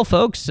like, well,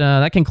 folks,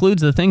 that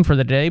concludes the thing for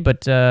the day.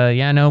 But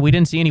we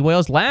didn't see any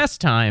whales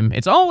last time.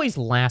 It's always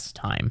last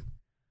time.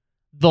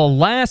 The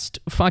last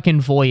fucking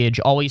voyage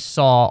always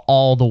saw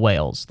all the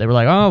whales. They were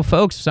like, oh,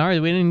 folks, sorry,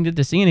 we didn't get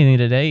to see anything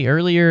today.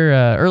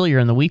 Earlier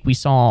in the week, we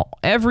saw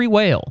every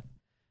whale.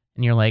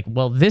 And you're like,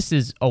 well, this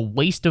is a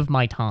waste of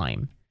my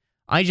time.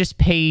 I just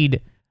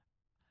paid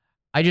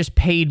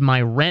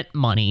my rent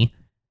money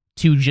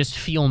to just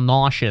feel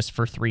nauseous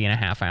for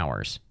 3.5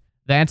 hours.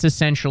 That's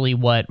essentially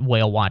what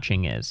whale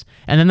watching is.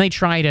 And then they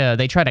try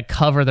to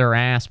cover their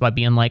ass by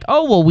being like,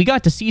 oh, well, we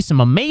got to see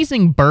some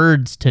amazing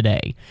birds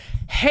today.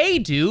 Hey,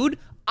 dude,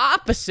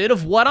 opposite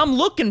of what I'm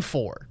looking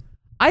for.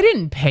 I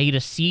didn't pay to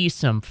see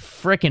some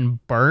frickin'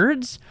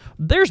 birds.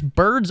 There's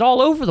birds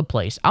all over the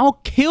place. I'll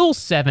kill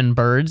 7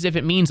 birds if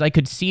it means I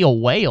could see a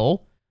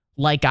whale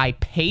like I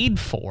paid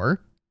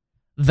for.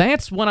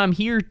 That's what I'm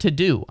here to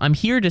do. I'm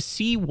here to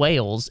see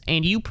whales,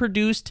 and you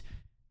produced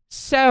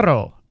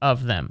 0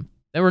 of them.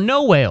 There were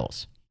no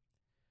whales.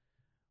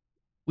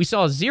 We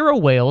saw 0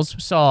 whales,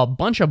 saw a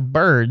bunch of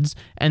birds,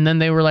 and then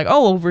they were like,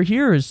 oh, over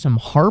here is some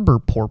harbor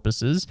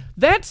porpoises.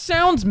 That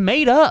sounds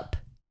made up.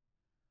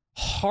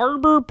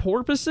 Harbor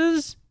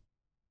porpoises?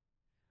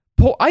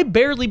 I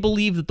barely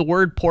believe that the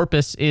word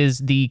porpoise is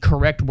the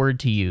correct word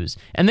to use.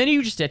 And then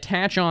you just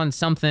attach on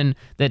something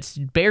that's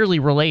barely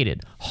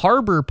related.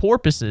 Harbor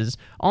porpoises?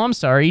 Oh, I'm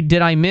sorry,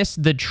 did I miss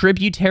the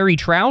tributary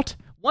trout?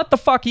 What the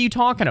fuck are you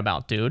talking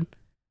about, dude?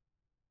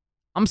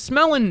 I'm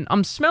smelling a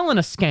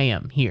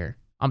scam here.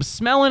 I'm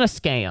smelling a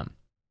scam.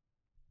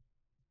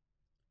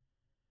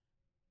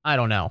 I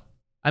don't know.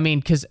 I mean,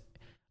 because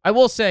I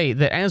will say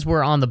that as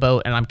we're on the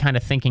boat and I'm kind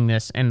of thinking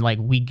this, and like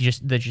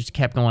that just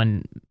kept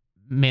going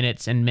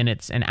minutes and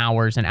minutes and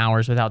hours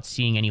without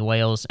seeing any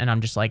whales, and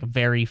I'm just like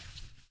very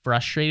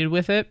frustrated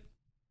with it.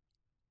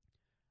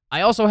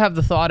 I also have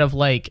the thought of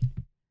like,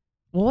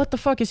 well, what the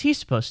fuck is he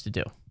supposed to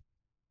do?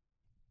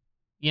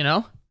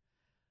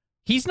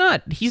 He's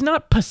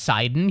not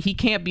Poseidon. He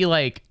can't be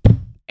like,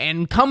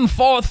 and come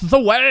forth the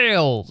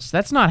whales.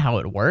 That's not how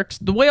it works.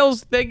 The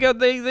whales, they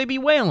be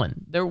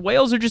whaling. Their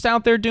whales are just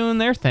out there doing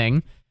their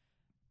thing.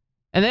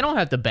 And they don't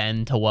have to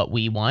bend to what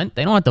we want.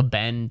 They don't have to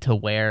bend to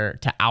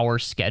our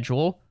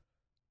schedule.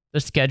 The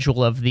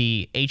schedule of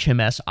the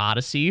HMS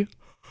Odyssey.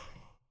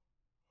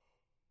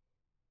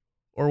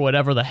 Or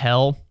whatever the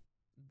hell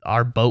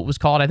our boat was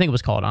called. I think it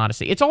was called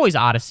Odyssey. It's always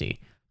Odyssey.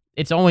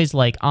 It's always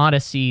like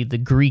Odyssey, the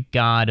Greek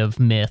god of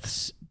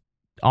myths,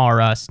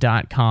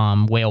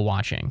 rus.com, whale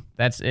watching.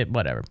 That's it,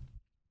 whatever.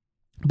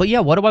 But yeah,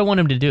 what do I want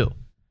him to do?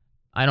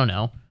 I don't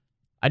know.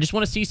 I just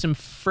want to see some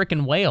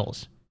frickin'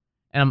 whales.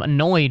 And I'm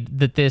annoyed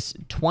that this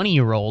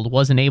 20-year-old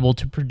wasn't able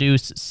to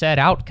produce said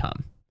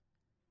outcome.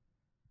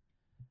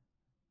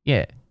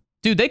 Yeah.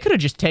 Dude, they could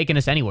have just taken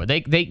us anywhere.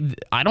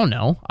 I don't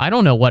know.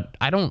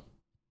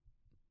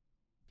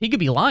 He could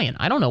be lying.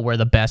 I don't know where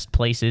the best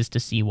place is to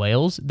see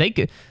whales. They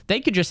could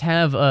just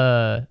have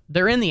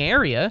they're in the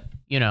area,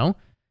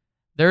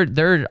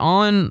 They're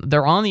on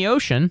the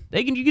ocean.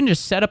 You can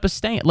just set up a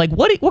stand. Like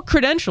what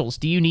credentials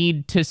do you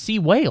need to see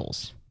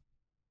whales?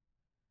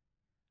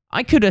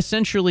 I could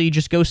essentially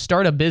just go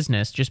start a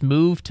business, I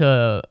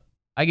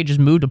could just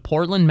move to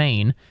Portland,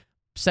 Maine,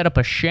 set up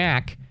a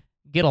shack,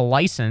 get a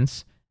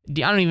license. I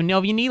don't even know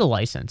if you need a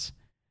license.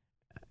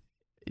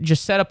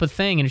 Just set up a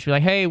thing and just be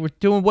like, hey, we're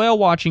doing whale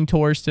watching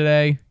tours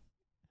today.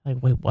 Like,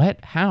 wait,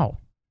 what? How?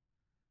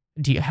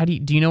 Do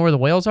you know where the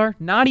whales are?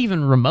 Not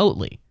even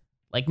remotely.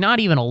 Like, not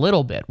even a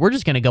little bit. We're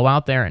just going to go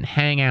out there and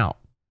hang out.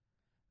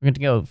 We're going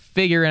to go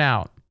figure it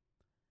out.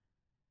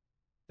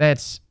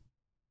 It's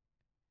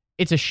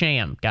a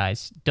sham,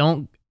 guys.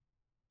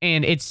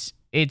 It's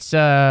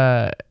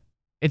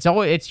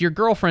your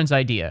girlfriend's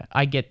idea.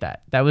 I get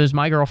that. That was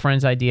my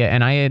girlfriend's idea,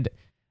 and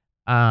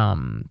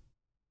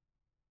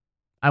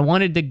I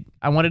wanted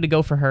to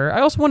go for her.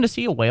 I also wanted to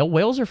see a whale.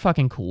 Whales are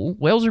fucking cool.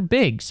 Whales are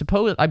big.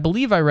 I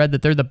believe I read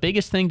that they're the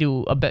biggest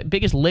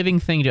living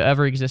thing to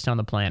ever exist on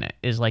the planet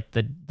is like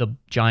the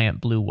giant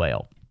blue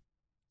whale.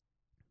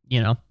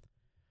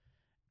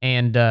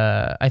 And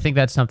I think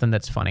that's something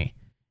that's funny.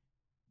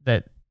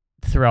 That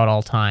throughout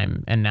all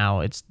time, and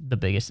now it's the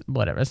biggest.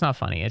 Whatever. It's not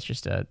funny. It's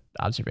just a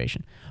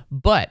observation.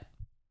 But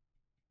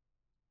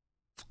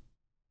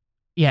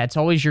yeah, it's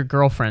always your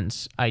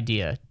girlfriend's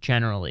idea,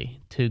 generally,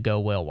 to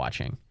go whale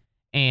watching.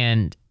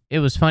 And it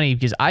was funny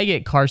because I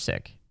get car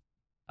sick.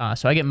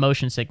 So I get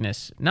motion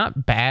sickness.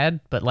 Not bad,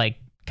 but like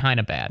kind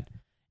of bad.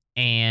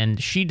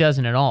 And she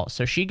doesn't at all.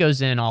 So she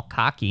goes in all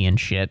cocky and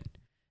shit.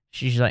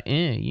 She's like,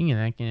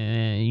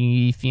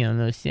 you feeling a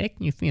little sick?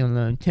 You feeling a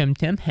little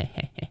tim-tim?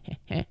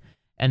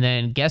 And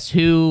then guess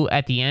who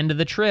at the end of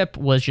the trip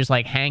was just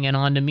like hanging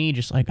on to me,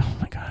 just like, oh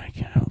my God, I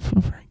don't feel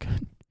very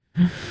good.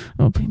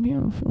 Oh, baby, I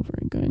don't feel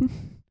very good.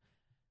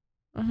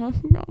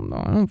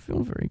 no, I don't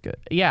feel very good.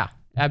 Yeah,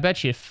 I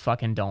bet you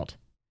fucking don't.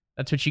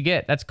 That's what you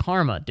get. That's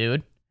karma,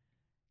 dude.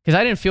 Because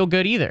I didn't feel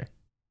good either.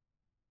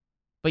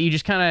 But you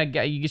just kind of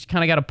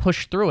got to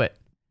push through it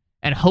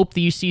and hope that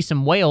you see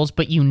some whales,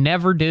 but you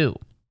never do.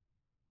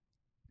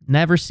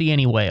 Never see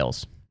any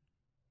whales.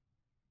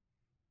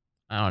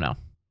 I don't know.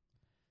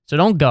 So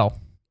don't go.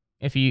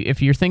 If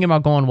you're thinking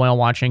about going whale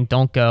watching,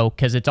 don't go,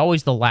 because it's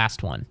always the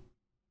last one.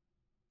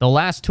 The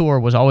last tour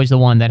was always the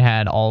one that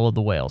had all of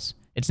the whales.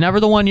 It's never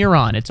the one you're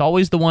on. It's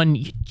always the one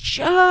you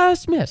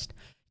just missed.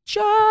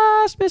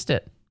 Just missed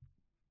it.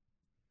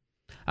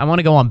 I want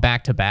to go on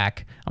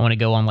back-to-back. I want to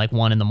go on like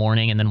one in the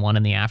morning and then one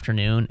in the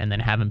afternoon, and then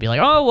have them be like,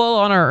 oh, well,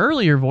 on our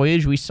earlier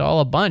voyage, we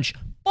saw a bunch.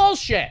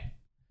 Bullshit.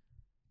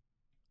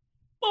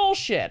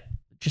 Bullshit.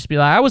 Just be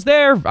like, I was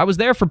there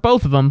for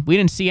both of them. We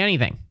didn't see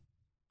anything.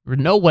 There were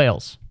no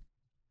whales.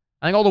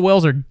 I think all the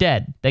whales are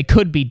dead. They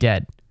could be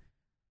dead.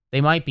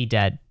 They might be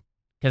dead,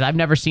 because I've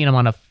never seen them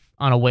on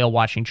a whale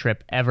watching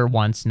trip ever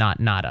once, not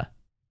nada.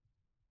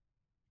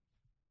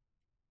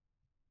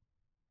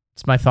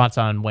 It's my thoughts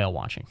on whale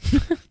watching.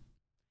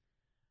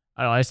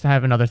 I don't know, I just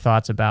have other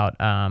thoughts about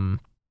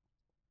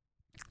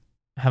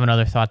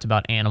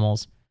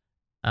animals.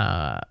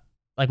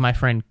 Like my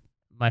friend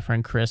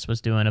Chris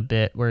was doing a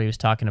bit where he was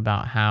talking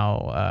about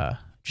how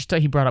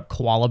he brought up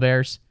koala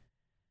bears.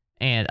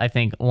 And I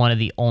think one of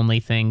the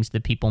only things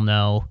that people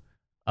know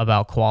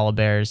about koala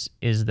bears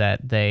is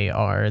that they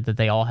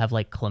all have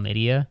like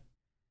chlamydia.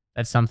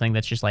 That's something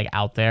that's just like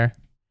out there.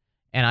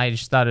 And I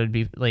just thought it would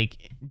be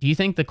like, do you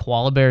think the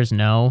koala bears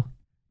know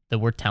that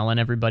we're telling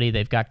everybody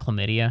they've got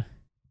chlamydia?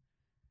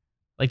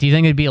 Like, do you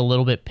think they'd be a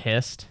little bit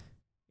pissed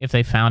if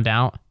they found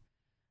out?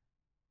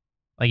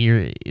 Like,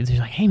 they're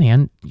like, hey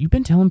man, you've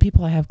been telling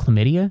people I have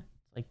chlamydia?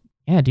 Like,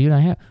 yeah, dude, I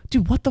have.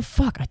 Dude, what the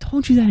fuck? I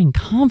told you that in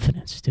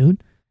confidence,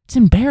 dude. It's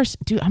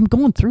embarrassing. Dude, I'm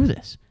going through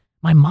this.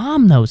 My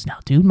mom knows now,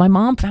 dude. My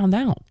mom found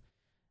out.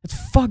 That's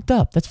fucked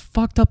up. That's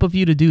fucked up of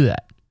you to do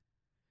that.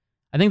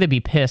 I think they'd be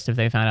pissed if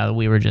they found out that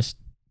we were just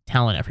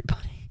telling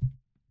everybody.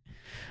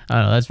 I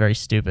don't know, that's very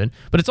stupid.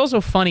 But it's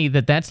also funny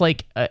that that's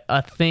like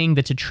a thing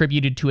that's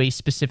attributed to a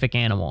specific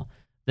animal.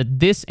 That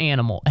this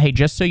animal, hey,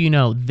 just so you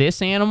know,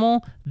 this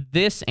animal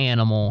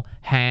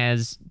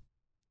has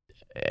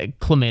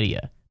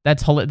chlamydia. That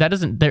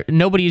doesn't,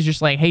 nobody is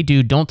just like, hey,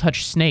 dude, don't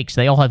touch snakes.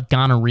 They all have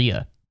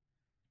gonorrhea.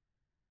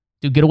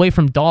 Dude, get away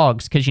from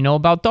dogs, because you know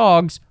about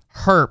dogs,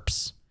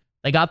 herpes.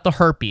 They got the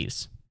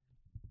herpes.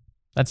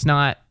 That's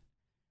not,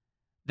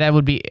 that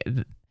would be,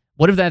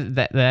 what if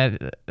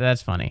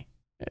that's funny.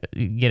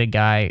 You get a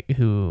guy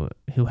who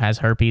has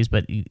herpes,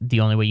 but the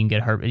only way you can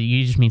get herpes,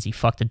 it just means he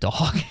fucked a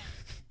dog.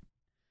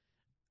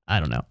 I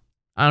don't know.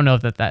 I don't know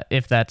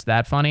if that's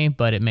that funny,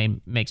 but it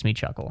makes me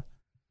chuckle.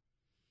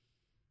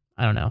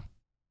 I don't know.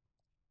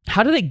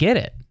 How do they get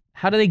it?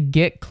 How do they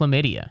get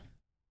chlamydia?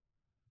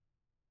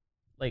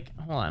 Like,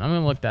 hold on, I'm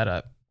gonna look that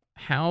up.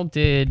 How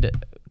did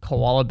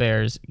koala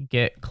bears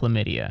get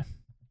chlamydia?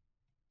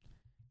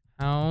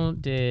 How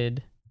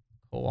did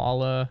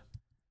koala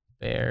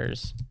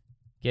bears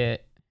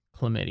get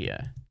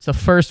chlamydia? It's the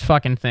first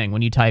fucking thing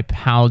when you type,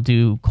 how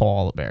do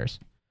koala bears?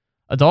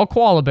 Adult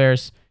koala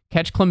bears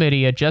catch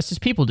chlamydia just as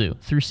people do,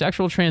 through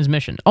sexual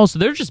transmission. Oh, so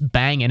they're just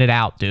banging it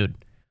out, dude.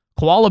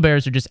 Koala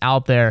bears are just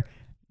out there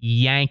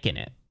yanking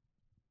it.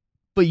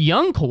 But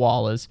young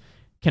koalas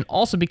can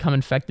also become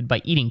infected by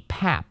eating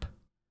pap,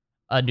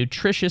 a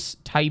nutritious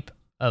type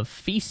of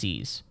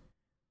feces,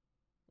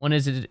 when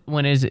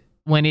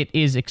it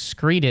is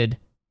excreted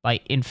by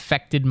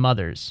infected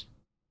mothers.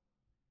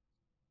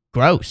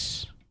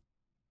 Gross.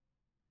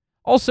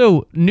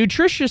 Also,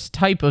 nutritious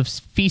type of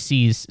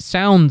feces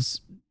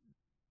sounds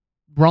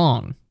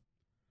wrong.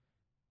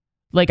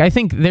 Like, I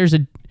think there's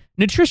a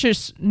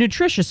nutritious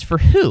for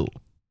who?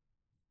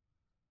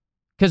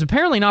 Because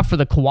apparently not for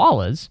the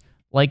koalas.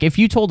 Like, if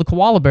you told the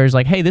koala bears,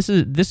 like, hey, this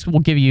will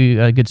give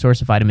you a good source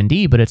of vitamin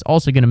D, but it's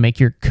also going to make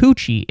your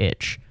coochie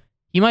itch,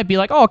 you might be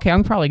like, oh, okay,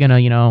 I'm probably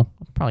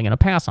gonna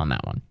pass on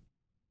that one.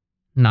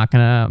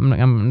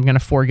 I'm gonna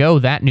forego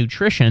that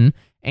nutrition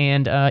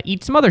and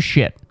eat some other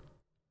shit.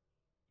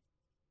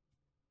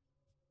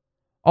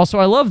 Also,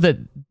 I love that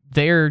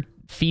their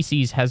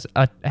feces has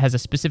a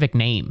specific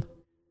name,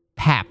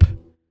 pap.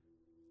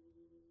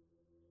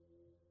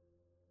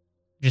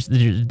 That's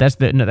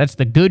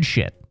the good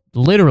shit.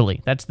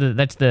 Literally, that's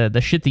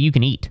the shit that you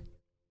can eat.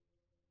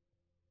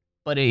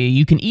 But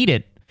you can eat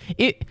it.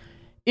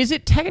 Is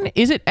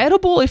it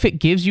edible if it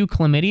gives you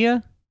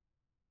chlamydia?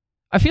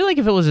 I feel like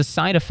if that was a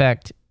side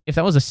effect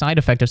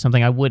of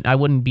something, I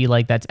wouldn't be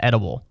like, that's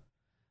edible.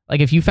 Like,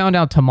 if you found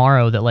out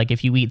tomorrow that, like,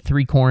 if you eat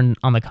 3 corn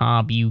on the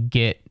cob, you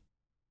get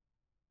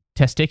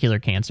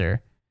testicular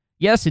cancer.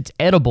 Yes, it's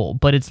edible,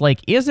 but it's like,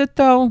 is it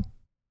though?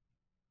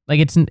 Like,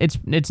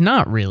 it's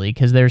not really,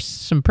 because there's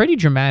some pretty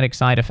dramatic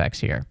side effects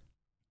here.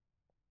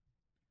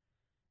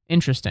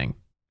 Interesting.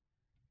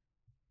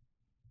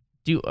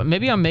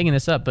 Maybe I'm making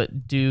this up,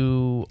 but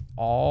do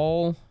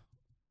all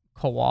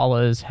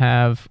koalas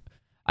have...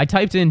 I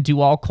typed in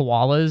do all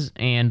koalas,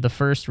 and the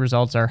first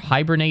results are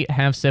hibernate,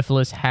 have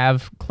syphilis,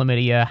 have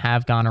chlamydia,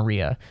 have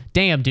gonorrhea.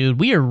 Damn, dude,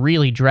 we are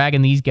really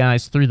dragging these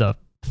guys through the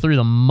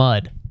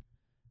mud.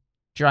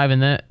 Dragging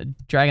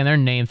their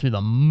name through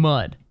the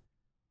mud.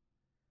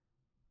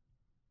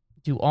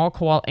 Do all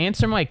koalas...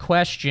 Answer my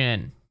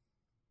question.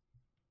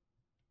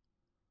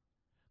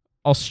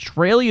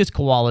 Australia's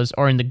koalas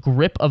are in the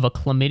grip of a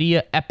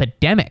chlamydia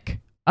epidemic.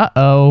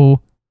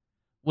 Uh-oh.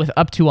 With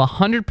up to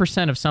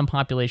 100% of some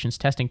populations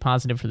testing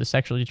positive for the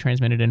sexually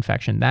transmitted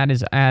infection. That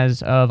is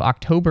as of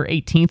October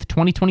 18th,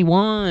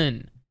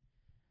 2021.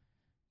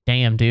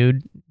 Damn,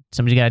 dude.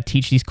 Somebody's got to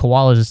teach these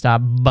koalas to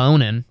stop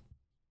boning.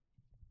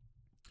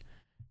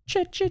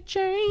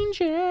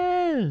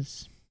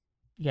 Changes.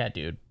 Yeah,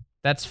 dude.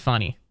 That's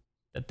funny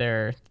that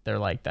they're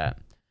like that.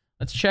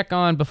 Let's check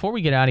on, before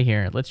we get out of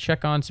here, let's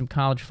check on some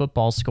college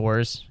football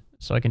scores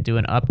so I can do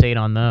an update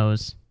on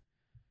those.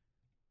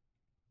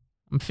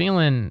 I'm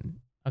feeling...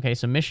 Okay,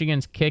 so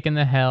Michigan's kicking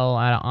the hell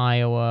out of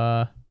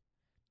Iowa.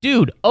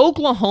 Dude,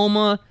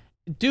 Oklahoma...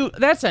 Dude,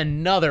 that's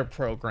another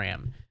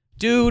program.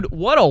 Dude,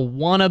 what a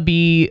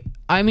wannabe...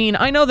 I mean,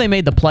 I know they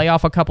made the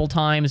playoff a couple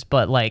times,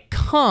 but, like,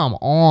 come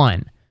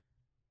on.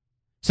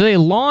 So they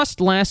lost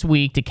last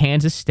week to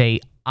Kansas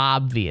State,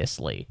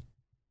 obviously.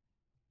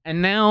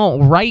 And now,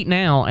 right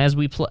now, as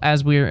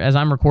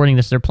I'm recording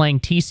this, they're playing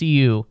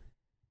TCU,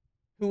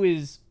 who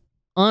is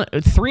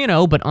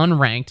 3-0 but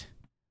unranked.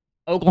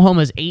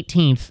 Oklahoma's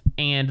 18th,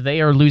 and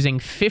they are losing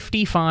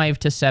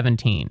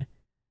 55-17.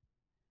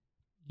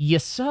 You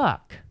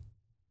suck.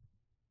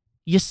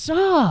 You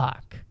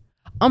suck.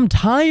 I'm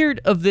tired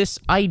of this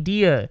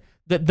idea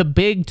that the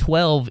Big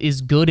 12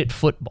 is good at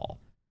football.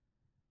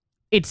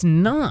 It's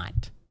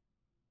not.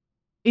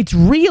 It's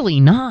really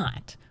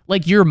not.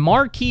 Like, your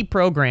marquee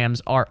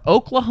programs are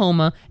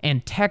Oklahoma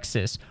and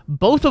Texas,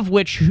 both of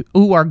which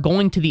who are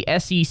going to the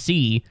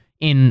SEC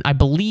in, I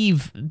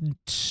believe,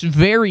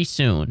 very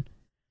soon.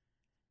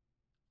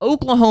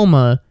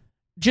 Oklahoma,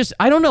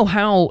 I don't know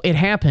how it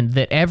happened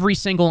that every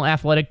single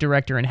athletic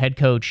director and head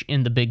coach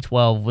in the Big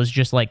 12 was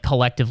just, like,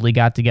 collectively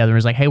got together and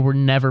was like, hey, we're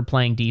never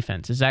playing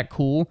defense. Is that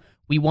cool?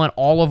 We want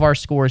all of our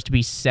scores to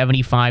be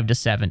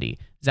 75-70. Does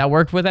that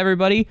work with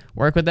everybody?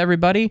 Work with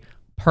everybody?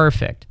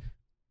 Perfect.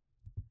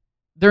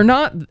 They're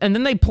not, and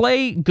then they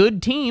play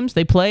good teams.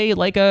 They play a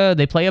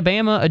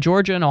Bama, a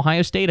Georgia, an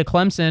Ohio State, a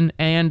Clemson,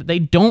 and they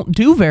don't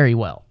do very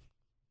well.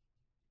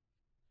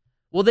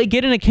 Will they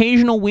get an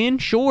occasional win?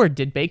 Sure.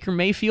 Did Baker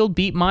Mayfield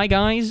beat my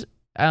guys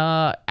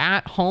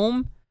at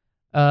home?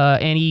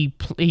 And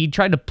he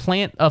tried to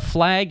plant a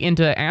flag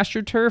into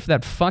AstroTurf,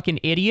 that fucking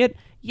idiot?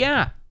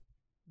 Yeah,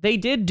 they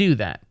did do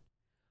that.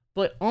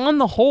 But on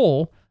the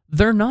whole,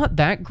 they're not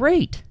that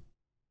great.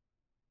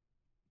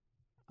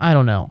 I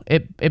don't know.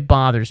 It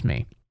bothers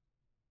me.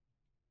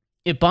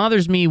 It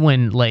bothers me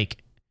when, like,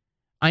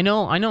 I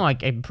know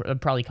I'm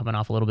probably coming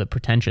off a little bit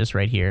pretentious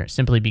right here,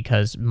 simply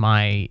because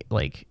my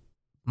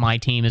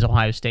team is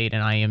Ohio State,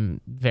 and I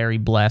am very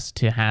blessed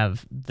to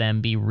have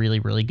them be really,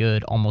 really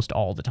good almost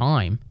all the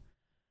time.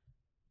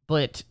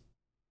 But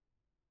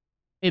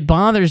it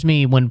bothers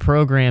me when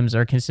programs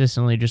are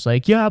consistently just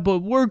like, yeah, but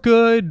we're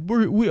good.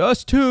 We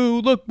us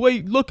too.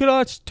 Look at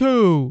us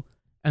too.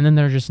 And then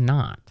they're just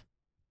not.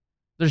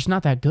 They're just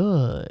not that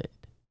good.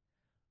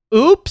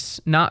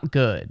 Oops, not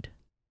good.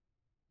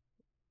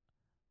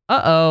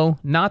 Uh-oh,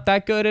 not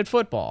that good at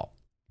football.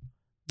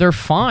 They're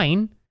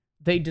fine.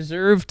 They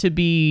deserve to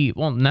be,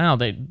 well, now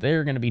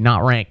they're going to be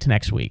not ranked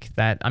next week.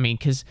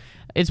 Because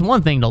it's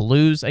one thing to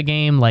lose a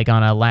game, like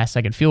on a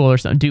last-second field goal or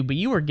something, dude, but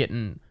you were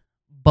getting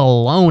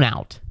blown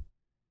out.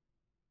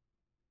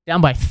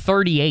 Down by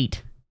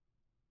 38.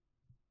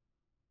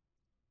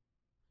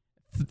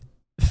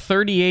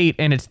 38,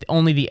 and it's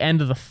only the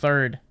end of the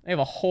third. They have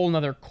a whole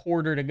nother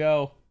quarter to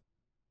go.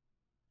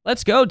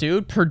 Let's go,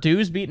 dude.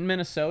 Purdue's beating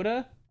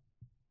Minnesota.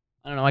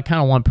 I don't know. I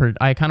kind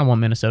of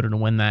want Minnesota to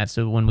win that,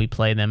 so when we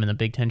play them in the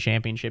Big Ten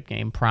championship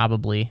game,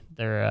 probably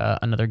they're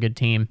another good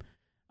team.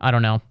 I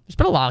don't know. There's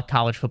been a lot of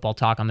college football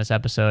talk on this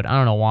episode. I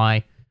don't know why.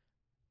 It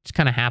just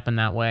kind of happened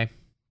that way.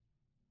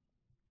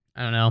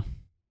 I don't know.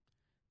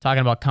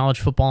 Talking about college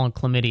football and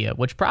chlamydia,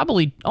 which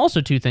probably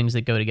also two things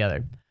that go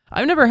together.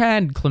 I've never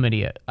had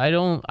chlamydia.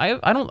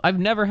 I've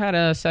never had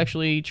a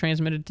sexually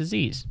transmitted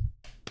disease.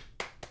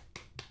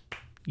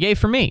 Yay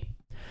for me.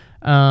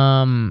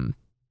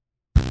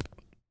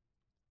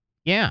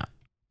 Yeah.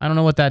 I don't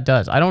know what that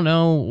does. I don't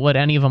know what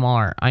any of them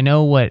are. I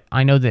know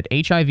that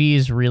HIV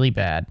is really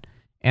bad,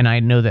 and I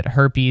know that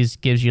herpes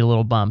gives you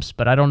little bumps,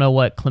 but I don't know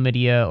what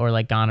chlamydia or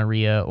like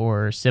gonorrhea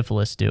or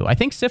syphilis do. I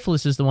think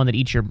syphilis is the one that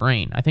eats your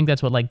brain. I think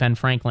that's what like Ben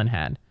Franklin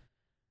had.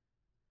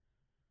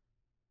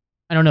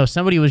 I don't know.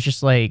 Somebody was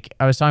just like,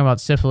 I was talking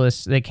about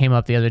syphilis that came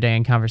up the other day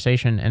in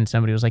conversation, and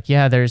somebody was like,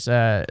 yeah, there's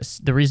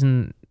the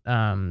reason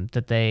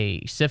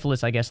that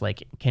syphilis, I guess,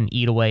 like can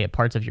eat away at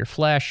parts of your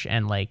flesh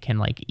and like can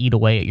like eat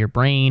away at your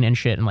brain and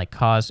shit and like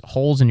cause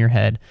holes in your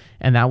head.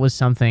 And that was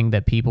something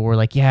that people were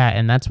like, yeah,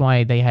 and that's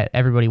why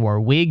everybody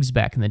wore wigs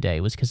back in the day,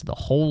 was because of the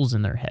holes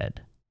in their head.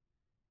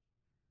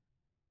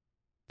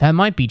 That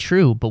might be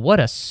true, but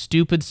what a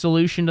stupid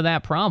solution to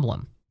that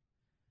problem.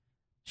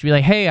 Should be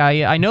like, hey,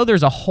 I know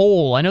there's a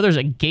hole. I know there's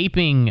a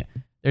gaping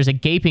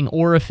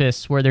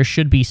orifice where there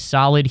should be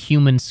solid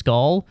human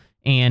skull,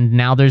 and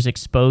now there's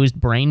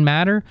exposed brain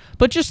matter.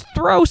 But just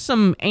throw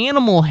some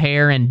animal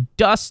hair and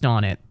dust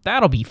on it.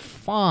 That'll be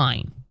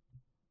fine.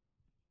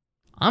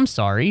 I'm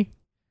sorry.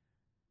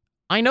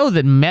 I know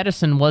that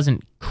medicine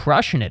wasn't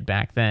crushing it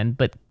back then,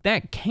 but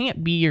that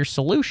can't be your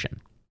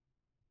solution.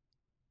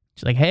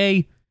 It's like,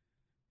 hey,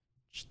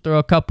 just throw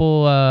a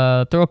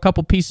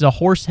couple pieces of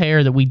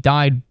horsehair that we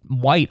dyed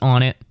white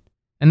on it,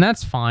 and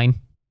that's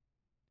fine.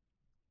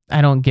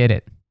 I don't get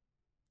it.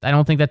 I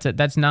don't think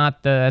that's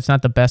not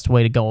the best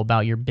way to go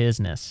about your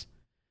business.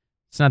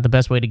 It's not the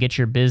best way to get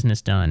your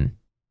business done,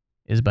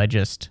 is by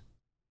just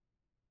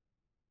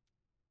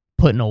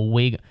putting a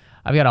wig.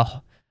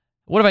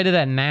 What if I did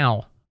that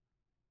now?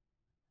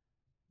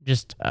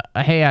 Just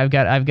hey, I've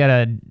got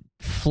a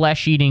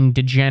flesh-eating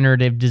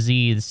degenerative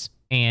disease,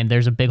 and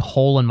there's a big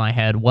hole in my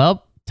head.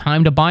 Well,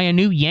 time to buy a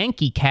new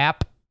Yankee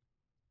cap.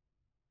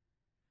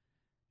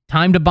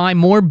 Time to buy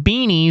more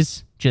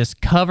beanies.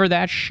 Just cover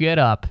that shit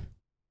up.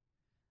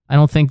 I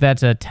don't think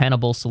that's a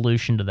tenable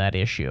solution to that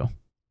issue.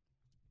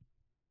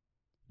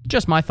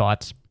 Just my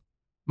thoughts.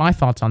 My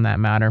thoughts on that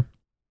matter.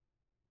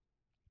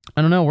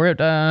 I don't know. We're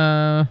at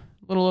a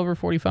little over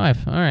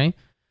 45. All right.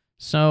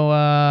 So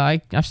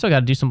I've still got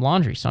to do some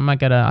laundry. So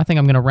I think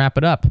I'm gonna wrap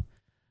it up.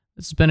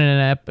 This has been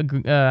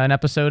an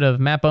episode of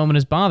Matt Bowman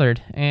is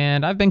Bothered,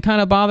 and I've been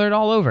kind of bothered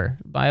all over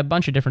by a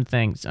bunch of different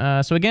things.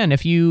 So again,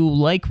 if you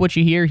like what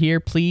you hear here,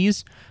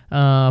 please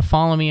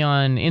follow me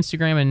on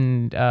Instagram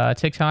and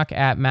TikTok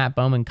at Matt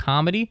Bowman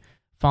Comedy.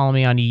 Follow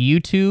me on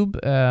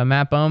YouTube,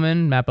 Matt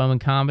Bowman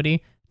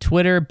Comedy.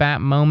 Twitter,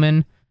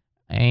 Batmoman.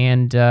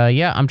 And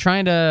yeah, I'm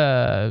trying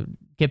to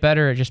get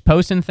better at just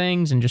posting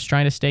things and just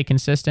trying to stay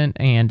consistent.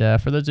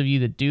 And for those of you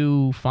that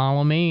do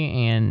follow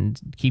me and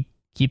keep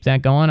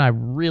that going, I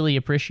really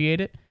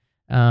appreciate it.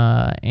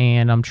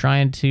 And I'm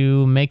trying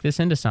to make this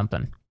into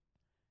something.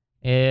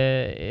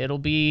 It's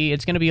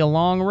going to be a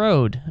long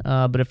road.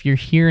 But if you're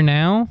here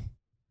now,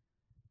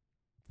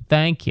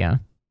 thank you.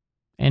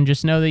 And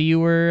just know that you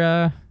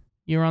were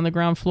on the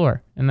ground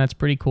floor, and that's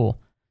pretty cool.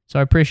 So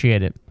I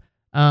appreciate it.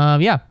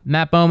 Yeah,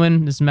 Matt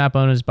Bowman. This is Matt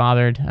Bowman is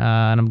Bothered,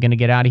 and I'm going to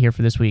get out of here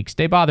for this week.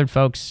 Stay bothered,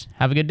 folks.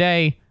 Have a good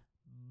day.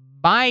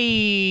 Bye.